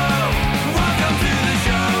 welcome to the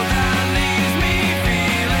show that leaves me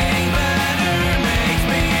feeling better, makes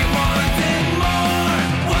me wanting more.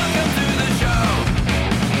 Welcome to the show.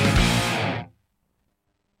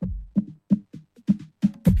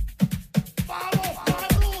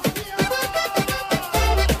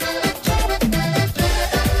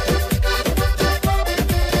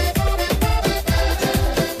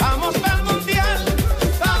 Vamos pa'l mundial,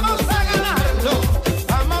 vamos a ganarlo.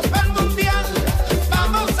 Vamos pa'l mundial,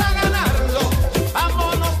 vamos a ganarlo.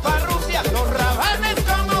 Vámonos pa' Rusia, los rabanes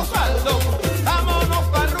con Osvaldo. Vámonos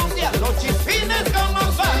pa' Rusia, los chispines con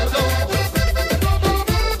Osvaldo.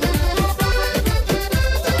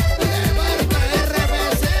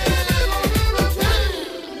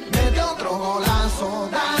 Mete otro golazo,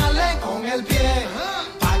 dale con el pie,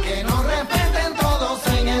 pa' que nos respeten todos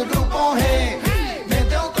en el grupo G.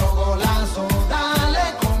 Mete otro golazo, dale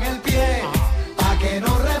con el pie, pa' que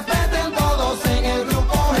nos respeten todos en el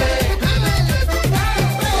grupo G.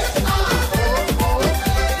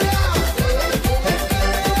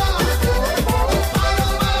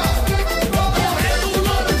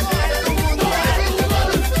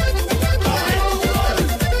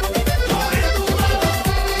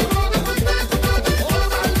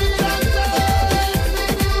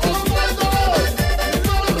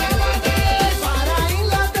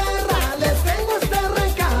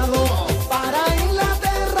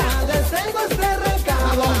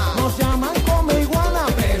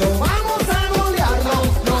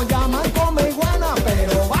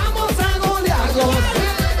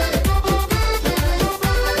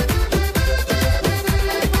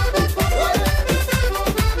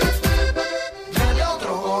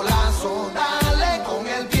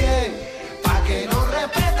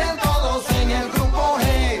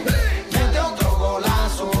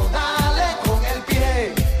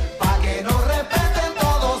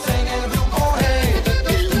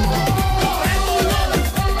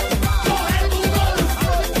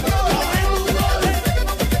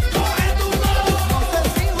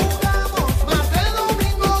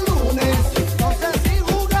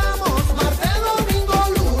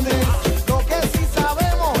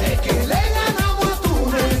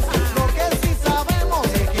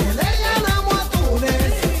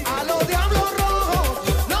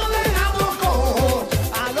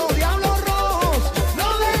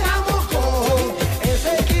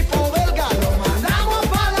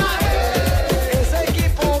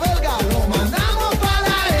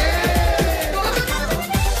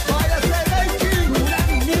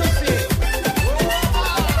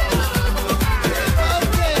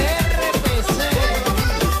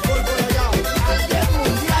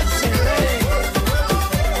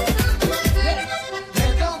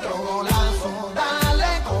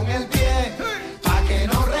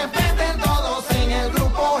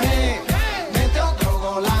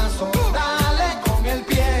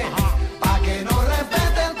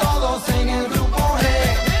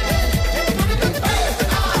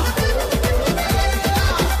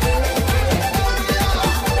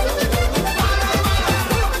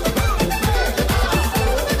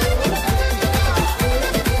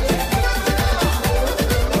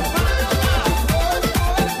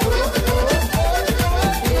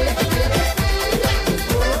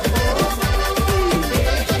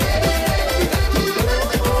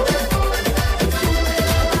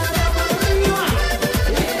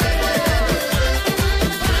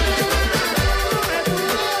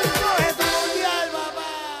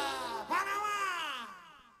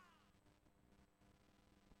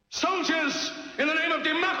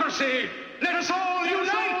 democracy. Let us all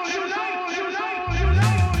unite.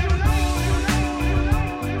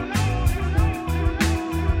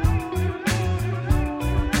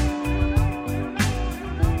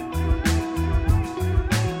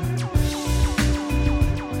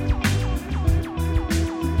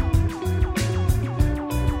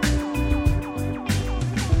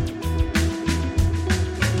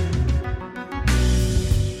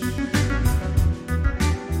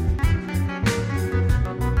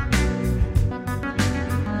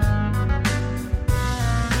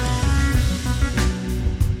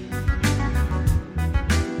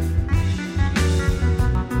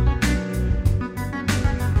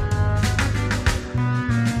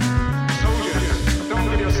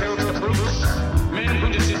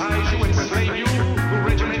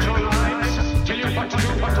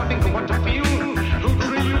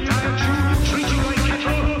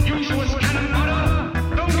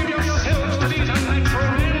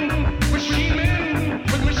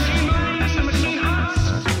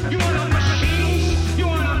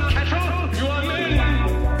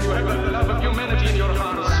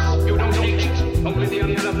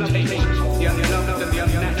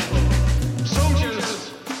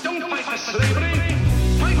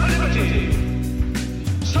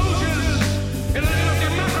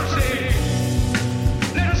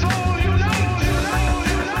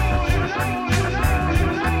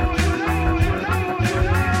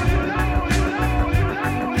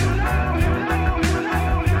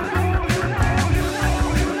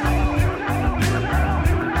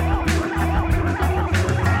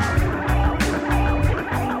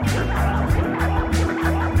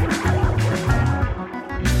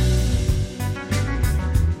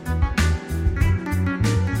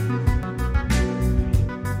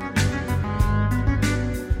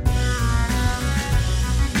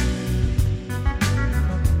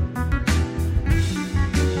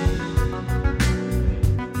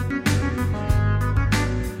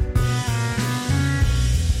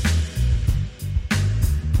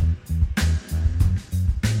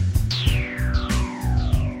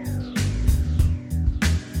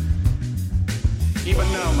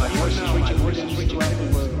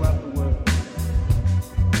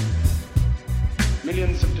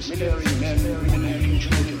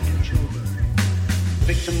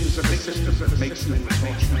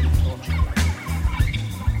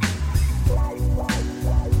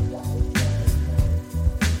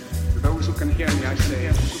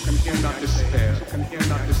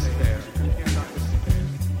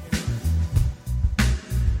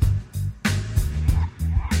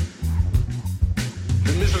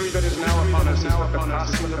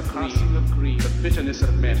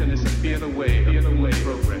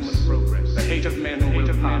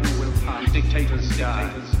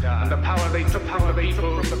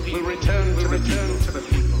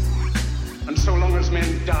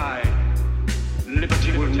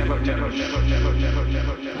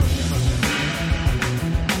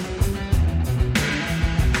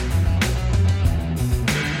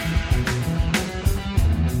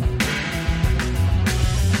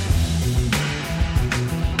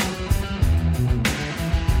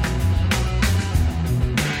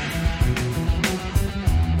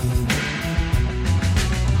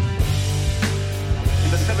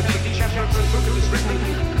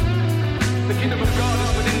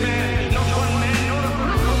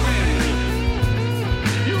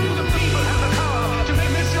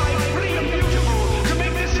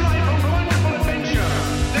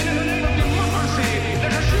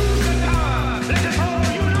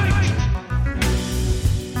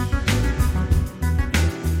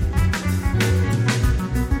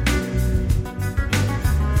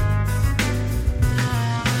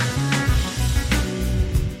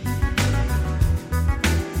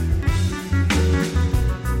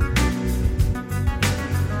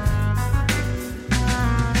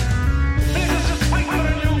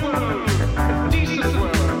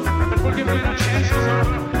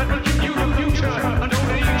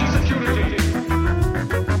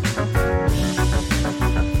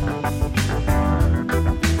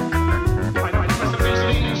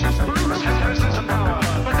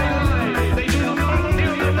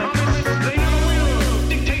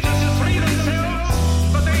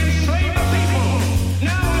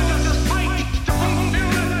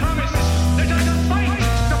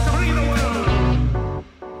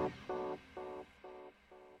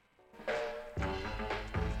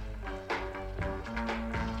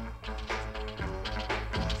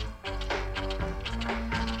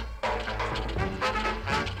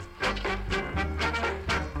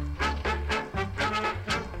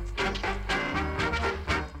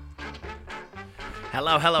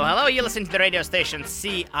 Hello, hello, hello. You're listening to the radio station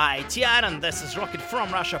CITR, and this is Rocket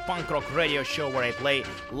from Russia punk rock radio show where I play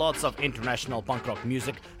lots of international punk rock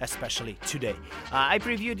music, especially today. I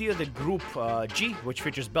previewed you the group G, which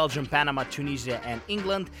features Belgium, Panama, Tunisia, and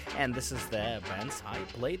England, and this is the bands I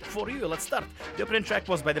played for you. Let's start. The opening track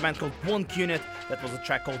was by the band called Wonk Unit. That was a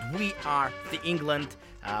track called We Are the England.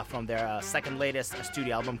 From their second latest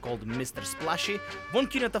studio album called Mr. Splashy.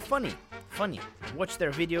 Wonk Unit are funny. Watch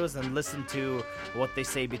their videos and listen to what they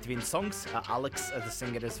say between songs. Alex, the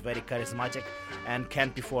singer, is very charismatic and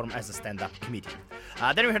can perform as a stand-up comedian.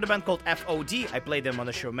 Then we heard a band called FOD. I played them on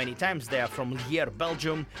the show many times. They are from Lier,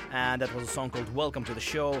 Belgium, and that was a song called Welcome to the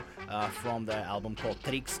Show from the album called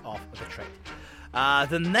Tricks of the Trade.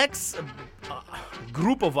 The next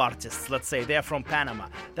group of artists, let's say, they're from Panama.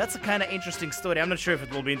 That's a kind of interesting story. I'm not sure if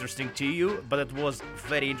it will be interesting to you, but it was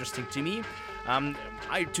very interesting to me.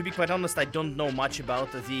 To be quite honest, I don't know much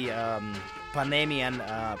about the Panamanian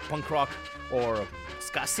punk rock or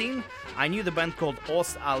ska scene. I knew the band called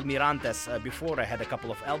Os Almirantes before. I had a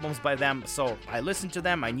couple of albums by them, so I listened to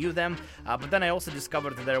them, I knew them, but then I also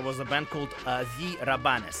discovered that there was a band called The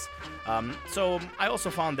Rabanes. So I also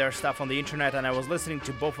found their stuff on the internet, and I was listening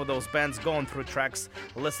to both of those bands, going through tracks,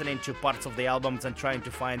 listening to parts of the albums, and trying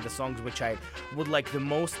to find the songs which I would like the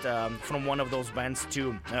most from one of those bands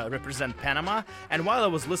to represent Panama. And while I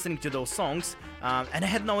was listening to those songs, and I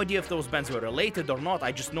had no idea if those bands were related or not,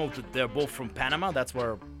 I just know that they're both from Panama. That's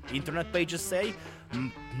where internet pages say.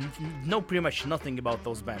 Know pretty much nothing about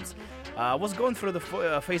those bands. I was going through the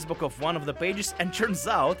Facebook of one of the pages, and turns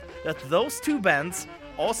out that those two bands,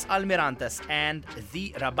 Os Almirantes and The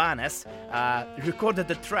Rabanes, recorded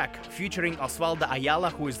a track featuring Osvaldo Ayala,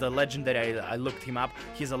 who is the legendary, I looked him up,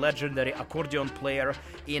 he's a legendary accordion player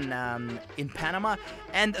in Panama,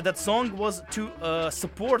 and that song was to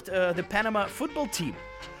support the Panama football team.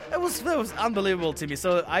 That was unbelievable to me.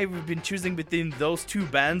 So I've been choosing between those two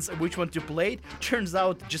bands which one to play. Turns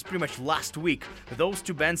out just pretty much last week those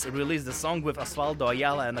two bands released a song with Osvaldo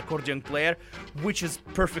Ayala, an accordion player, which is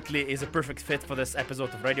a perfect fit for this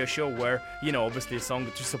episode of radio show where, obviously a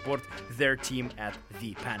song to support their team at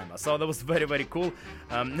the Panama. So that was very, very cool.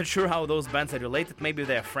 Not sure how those bands are related. Maybe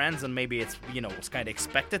they're friends, and maybe it's, was kind of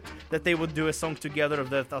expected that they would do a song together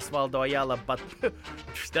with Osvaldo Ayala, but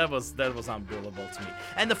that was unbelievable to me.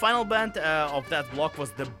 And the final band of that block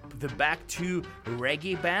was the Back to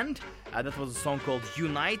Reggae band. That was a song called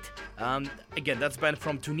Unite. Again, that's a band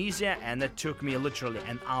from Tunisia, and it took me literally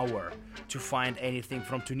an hour to find anything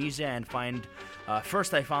from Tunisia and find...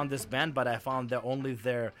 first I found this band, but I found only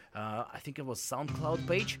their, I think it was SoundCloud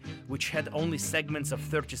page, which had only segments of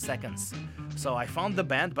 30 seconds. So I found the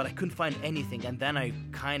band, but I couldn't find anything, and then I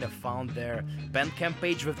kind of found their Bandcamp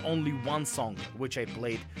page with only one song, which I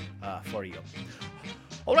played for you.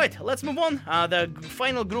 Alright, let's move on. The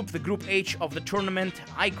final group, the Group H of the tournament,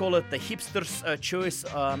 I call it the Hipsters' Choice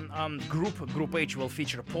group. Group H will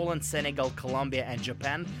feature Poland, Senegal, Colombia, and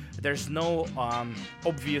Japan. There's no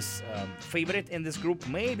obvious favorite in this group.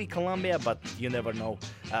 Maybe Colombia, but you never know.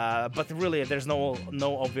 But really, there's no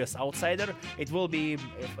obvious outsider. It will be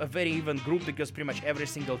a very even group because pretty much every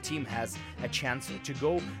single team has a chance to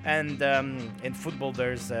go. And in football,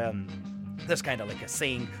 there's kind of like a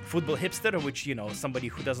saying, football hipster, which, somebody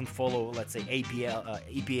who doesn't follow, let's say,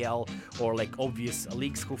 EPL or like obvious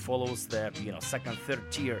leagues, who follows the, second,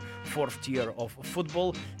 third tier, fourth tier of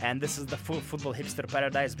football. And this is the football hipster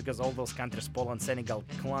paradise because all those countries, Poland, Senegal,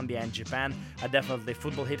 Colombia, and Japan, are definitely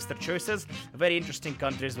football hipster choices. Very interesting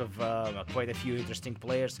countries with quite a few interesting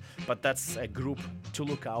players, but that's a group to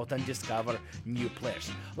look out and discover new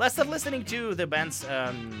players. Let's start listening to the bands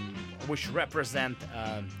which represent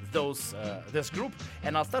this group,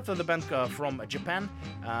 and I'll start with the band from Japan.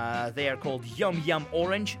 They are called Yum Yum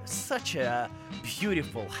Orange. Such a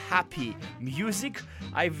beautiful, happy music.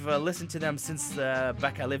 I've listened to them since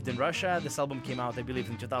back I lived in Russia. This album came out, I believe,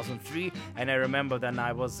 in 2003, and I remember then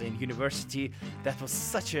I was in university. That was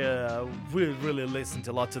such a... We really listened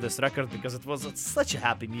a lot to this record because it was such a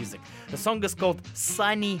happy music. The song is called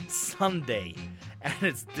Sunny Sunday, and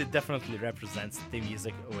it definitely represents the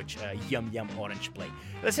music which Yum Yum Orange play.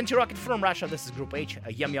 Listen to Rocket from Russia. This is Group H,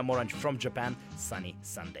 Yum Yum Orange from Japan, Sunny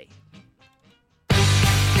Sunday.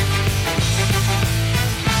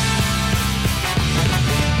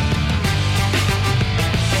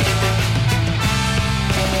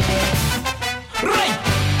 Right.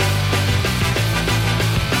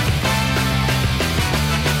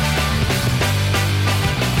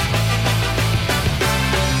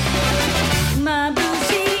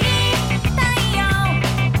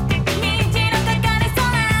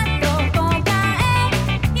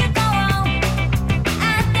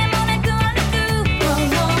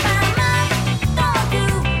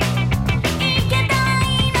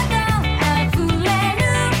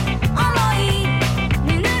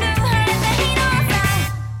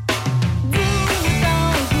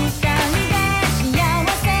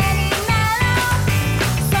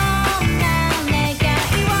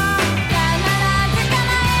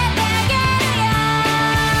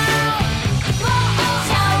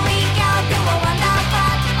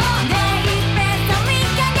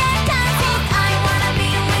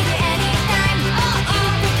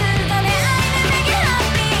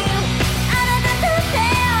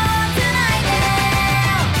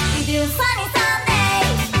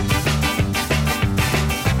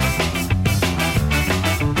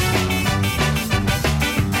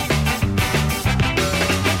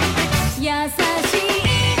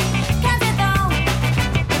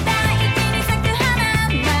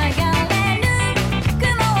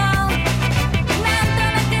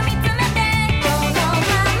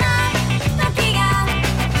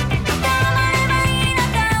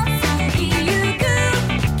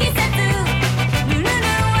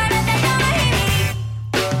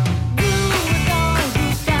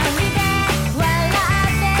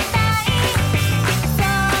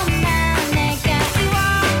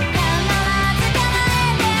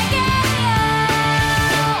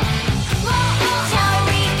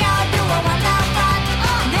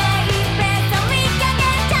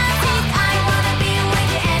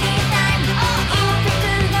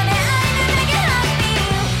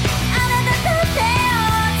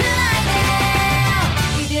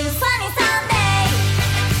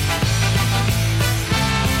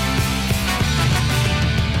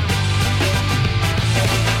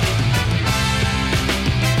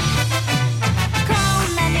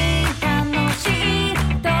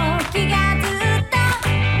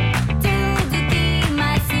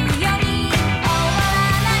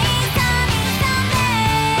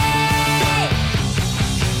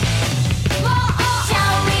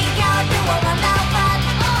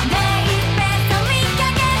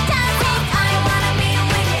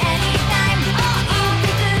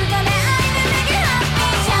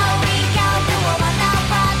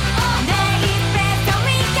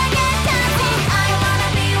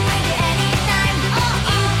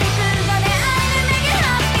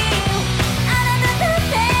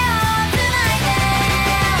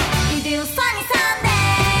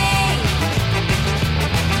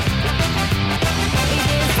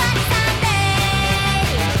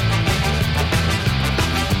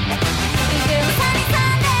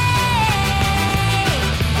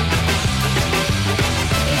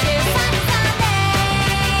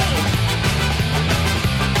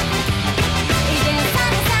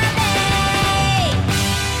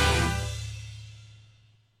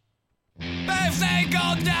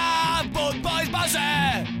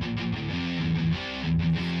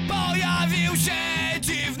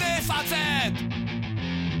 facet.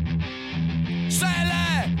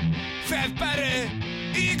 Szele, Fedpery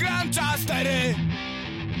i Grandchastery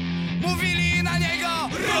mówili na niego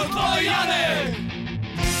Rudbojany.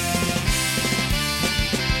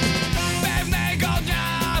 Pewnego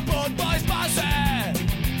dnia pod Boys Barze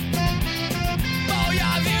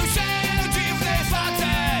pojawił się dziwny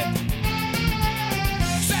facet.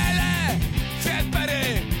 Szele,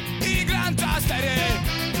 Fedpery i Grandchastery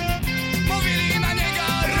mówili na niego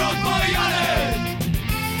Rudbojany.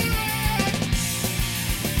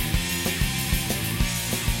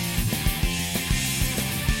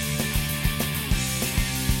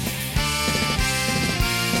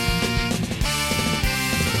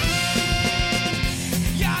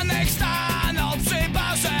 Janek stanął przy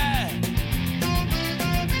barze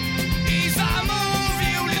i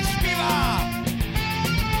zamówił litr piwa.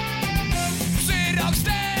 Przy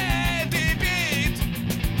Rocksteady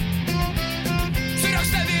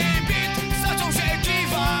Beat zaczął się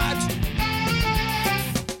kiwać.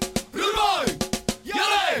 Rudboj!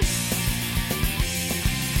 Janek!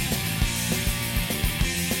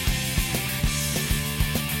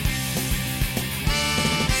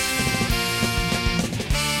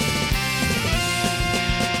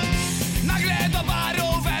 Nagle do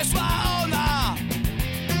baru weszła ona,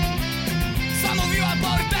 zamówiła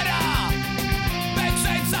portera,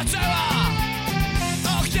 beczeć zaczęła.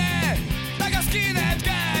 Och nie, taka skinhead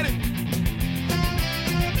girl.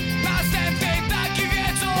 Następny taki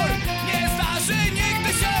wieczór nie zdarzy nigdy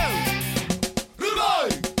się. Rudboj!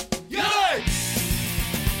 Janek!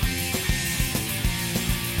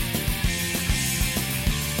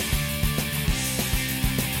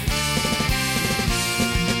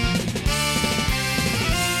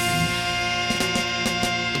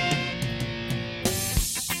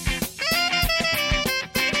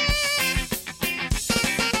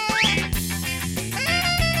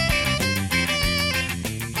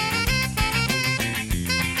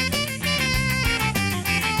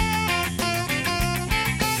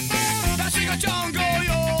 Dalszego ciągu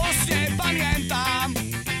już nie pamiętam.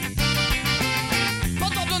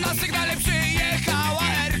 Podobno na sygnale przyjechała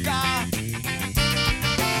Erka.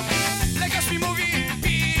 Lekarz mi mówi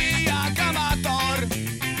pijak amator.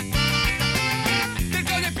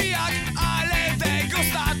 Tylko nie pijak, ale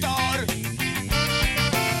degustator.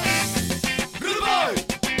 Rudboj!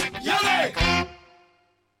 Janek!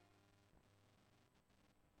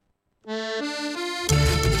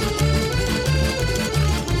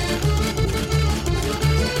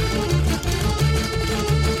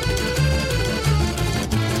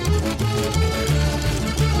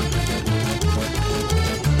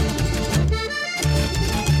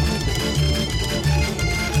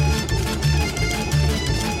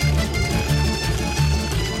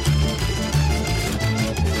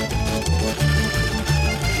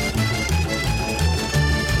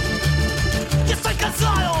 Estoy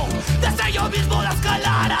cansado de ser yo mismo, de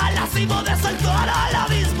escalar al cimo, de saltar al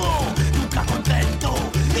abismo. Nunca contento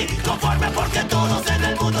ni conforme porque todos en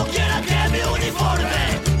el mundo quieren que mi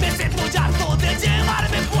uniforme. Me siento ya harto de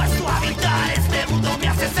llevarme puesto. Habitar este mundo me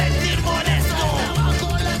hace sentir molesto.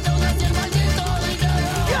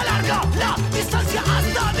 Y alarga la distancia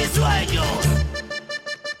hasta mis sueños.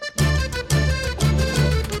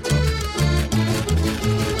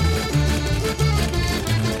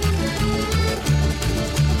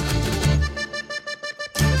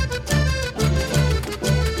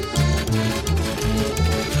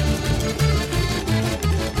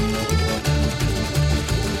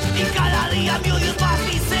 Y cada día mi odio es más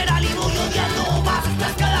visceral y voy odiando más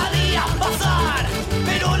tras cada día pasar.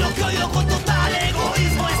 Pero lo que odio con total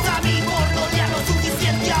egoísmo es a mí por no odiar lo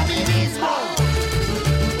suficiente a mí mismo.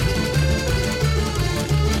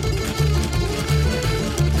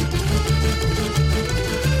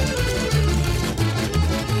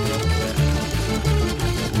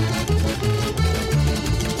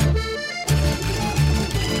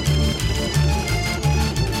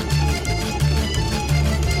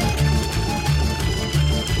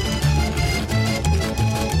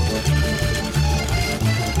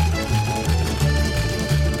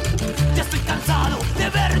 Ya estoy cansado de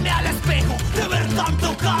verme al espejo, de ver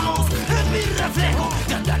tanto caos en mi reflejo,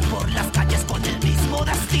 de andar por las calles con el mismo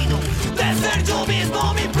destino, de ser yo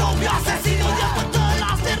mismo mi propio asesino, de aguantar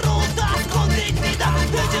las derrotas con dignidad,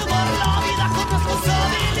 de llevar la vida con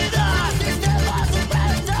responsabilidad.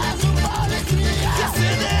 Y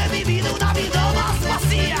hacer de mi vida una vida más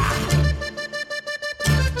vacía.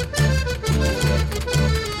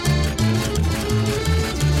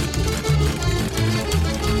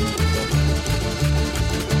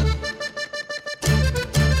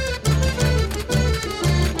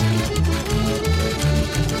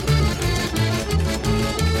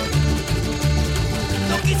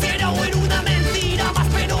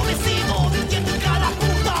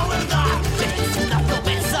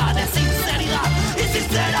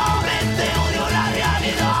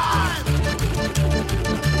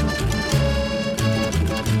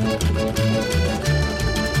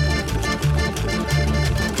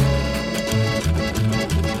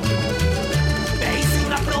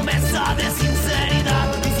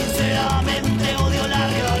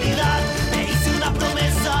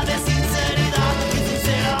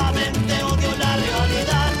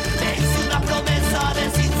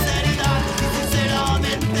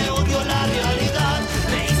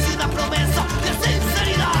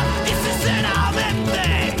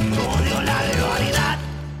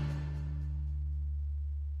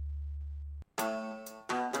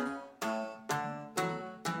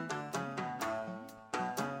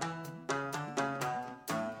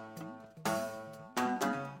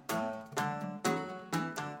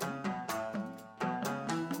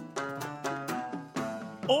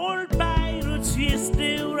 Old pirates, yes,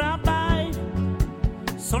 they rabbi,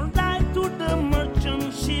 sold out to the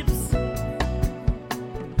merchant ships.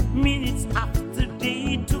 Minutes after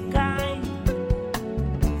they took I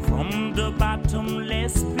from the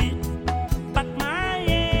bottomless pit, but my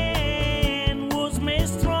hand was made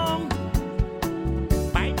strong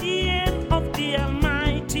by the hand of the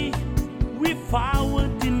Almighty. We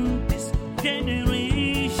forward in this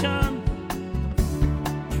generation,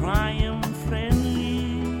 triumphantly.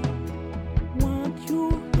 Want you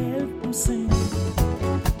help to sing?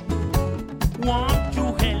 Want you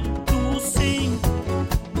help to sing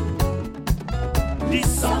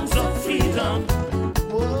these songs of freedom?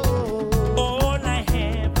 All I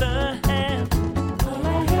ever had,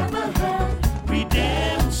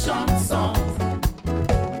 redemption songs.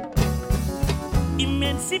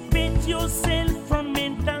 Emancipate yourself from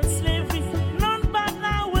mental slavery. None but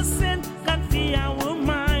our sin can free our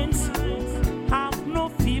minds. Have no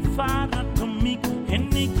fear for atomic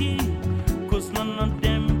energy, 'cause none of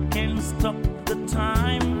them can stop the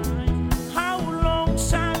time. How long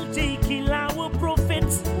shall they kill our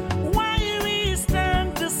prophets? Why we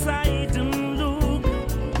stand aside and look?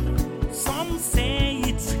 Some say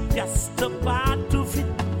it's just a part of it.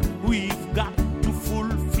 We've got to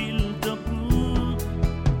fulfill the book.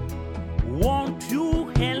 Won't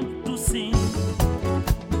you help to sing?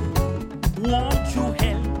 Won't you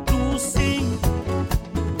help to sing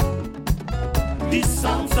these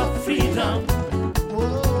songs of freedom?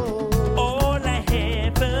 All I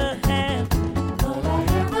ever had,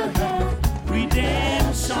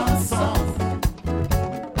 redemption song,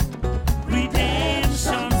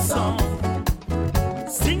 redemption song.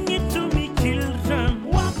 Sing it to me, children.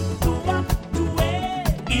 Walk to way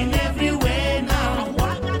in every way now.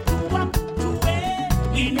 Walk to way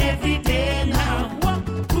in every day now. Walk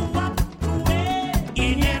to way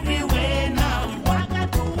in every way now.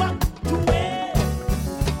 Walk to way.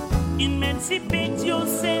 Emancipate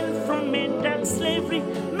yourself from mental slavery.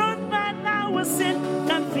 Not by our sin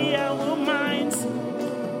can free our minds.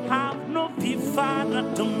 Have no fear for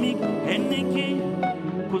atomic energy,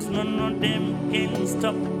 'cause none of them can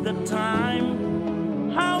stop the time.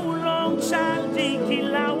 How long shall they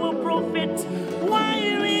kill our prophets? Why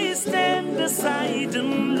we stand aside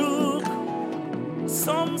and look?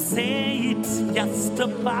 Some say it's just a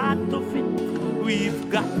part of it. We've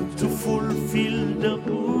got to fulfill the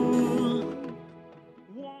book.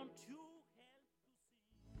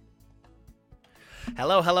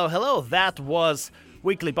 Hello, hello, hello. That was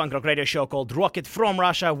weekly punk rock radio show called Rocket from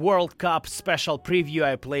Russia World Cup special preview.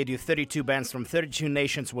 I played you 32 bands from 32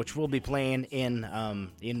 nations, which will be playing in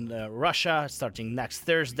Russia starting next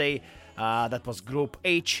Thursday. That was Group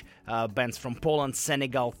H, bands from Poland,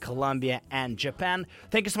 Senegal, Colombia, and Japan.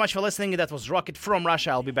 Thank you so much for listening. That was Rocket from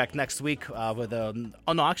Russia. I'll be back next week with a...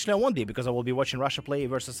 Oh, no, actually I won't be, because I will be watching Russia play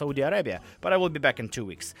versus Saudi Arabia. But I will be back in 2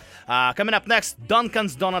 weeks. Coming up next,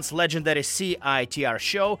 Duncan's Donuts legendary CITR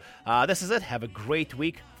show. This is it. Have a great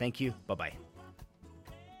week. Thank you. Bye-bye.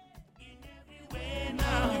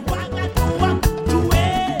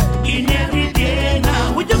 In every day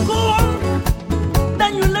now. Would you go on?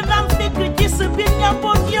 Dan you let them take the kiss of in your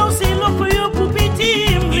body, you say, look for your poopy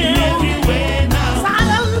team. In every way now.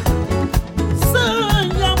 Salam. Son,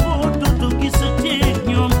 your boat to kiss a take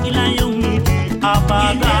you, Ila Yomidi.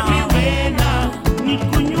 Abaga. In every way now.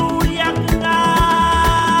 Nikunyu Yaka.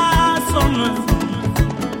 Son.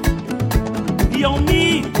 Yomi.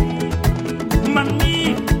 Mami.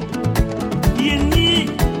 Yeni.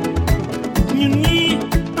 Yuni.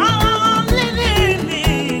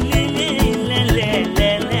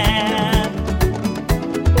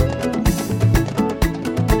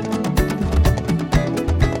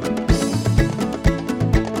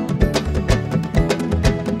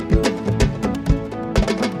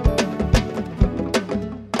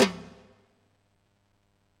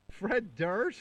 Fred Durst?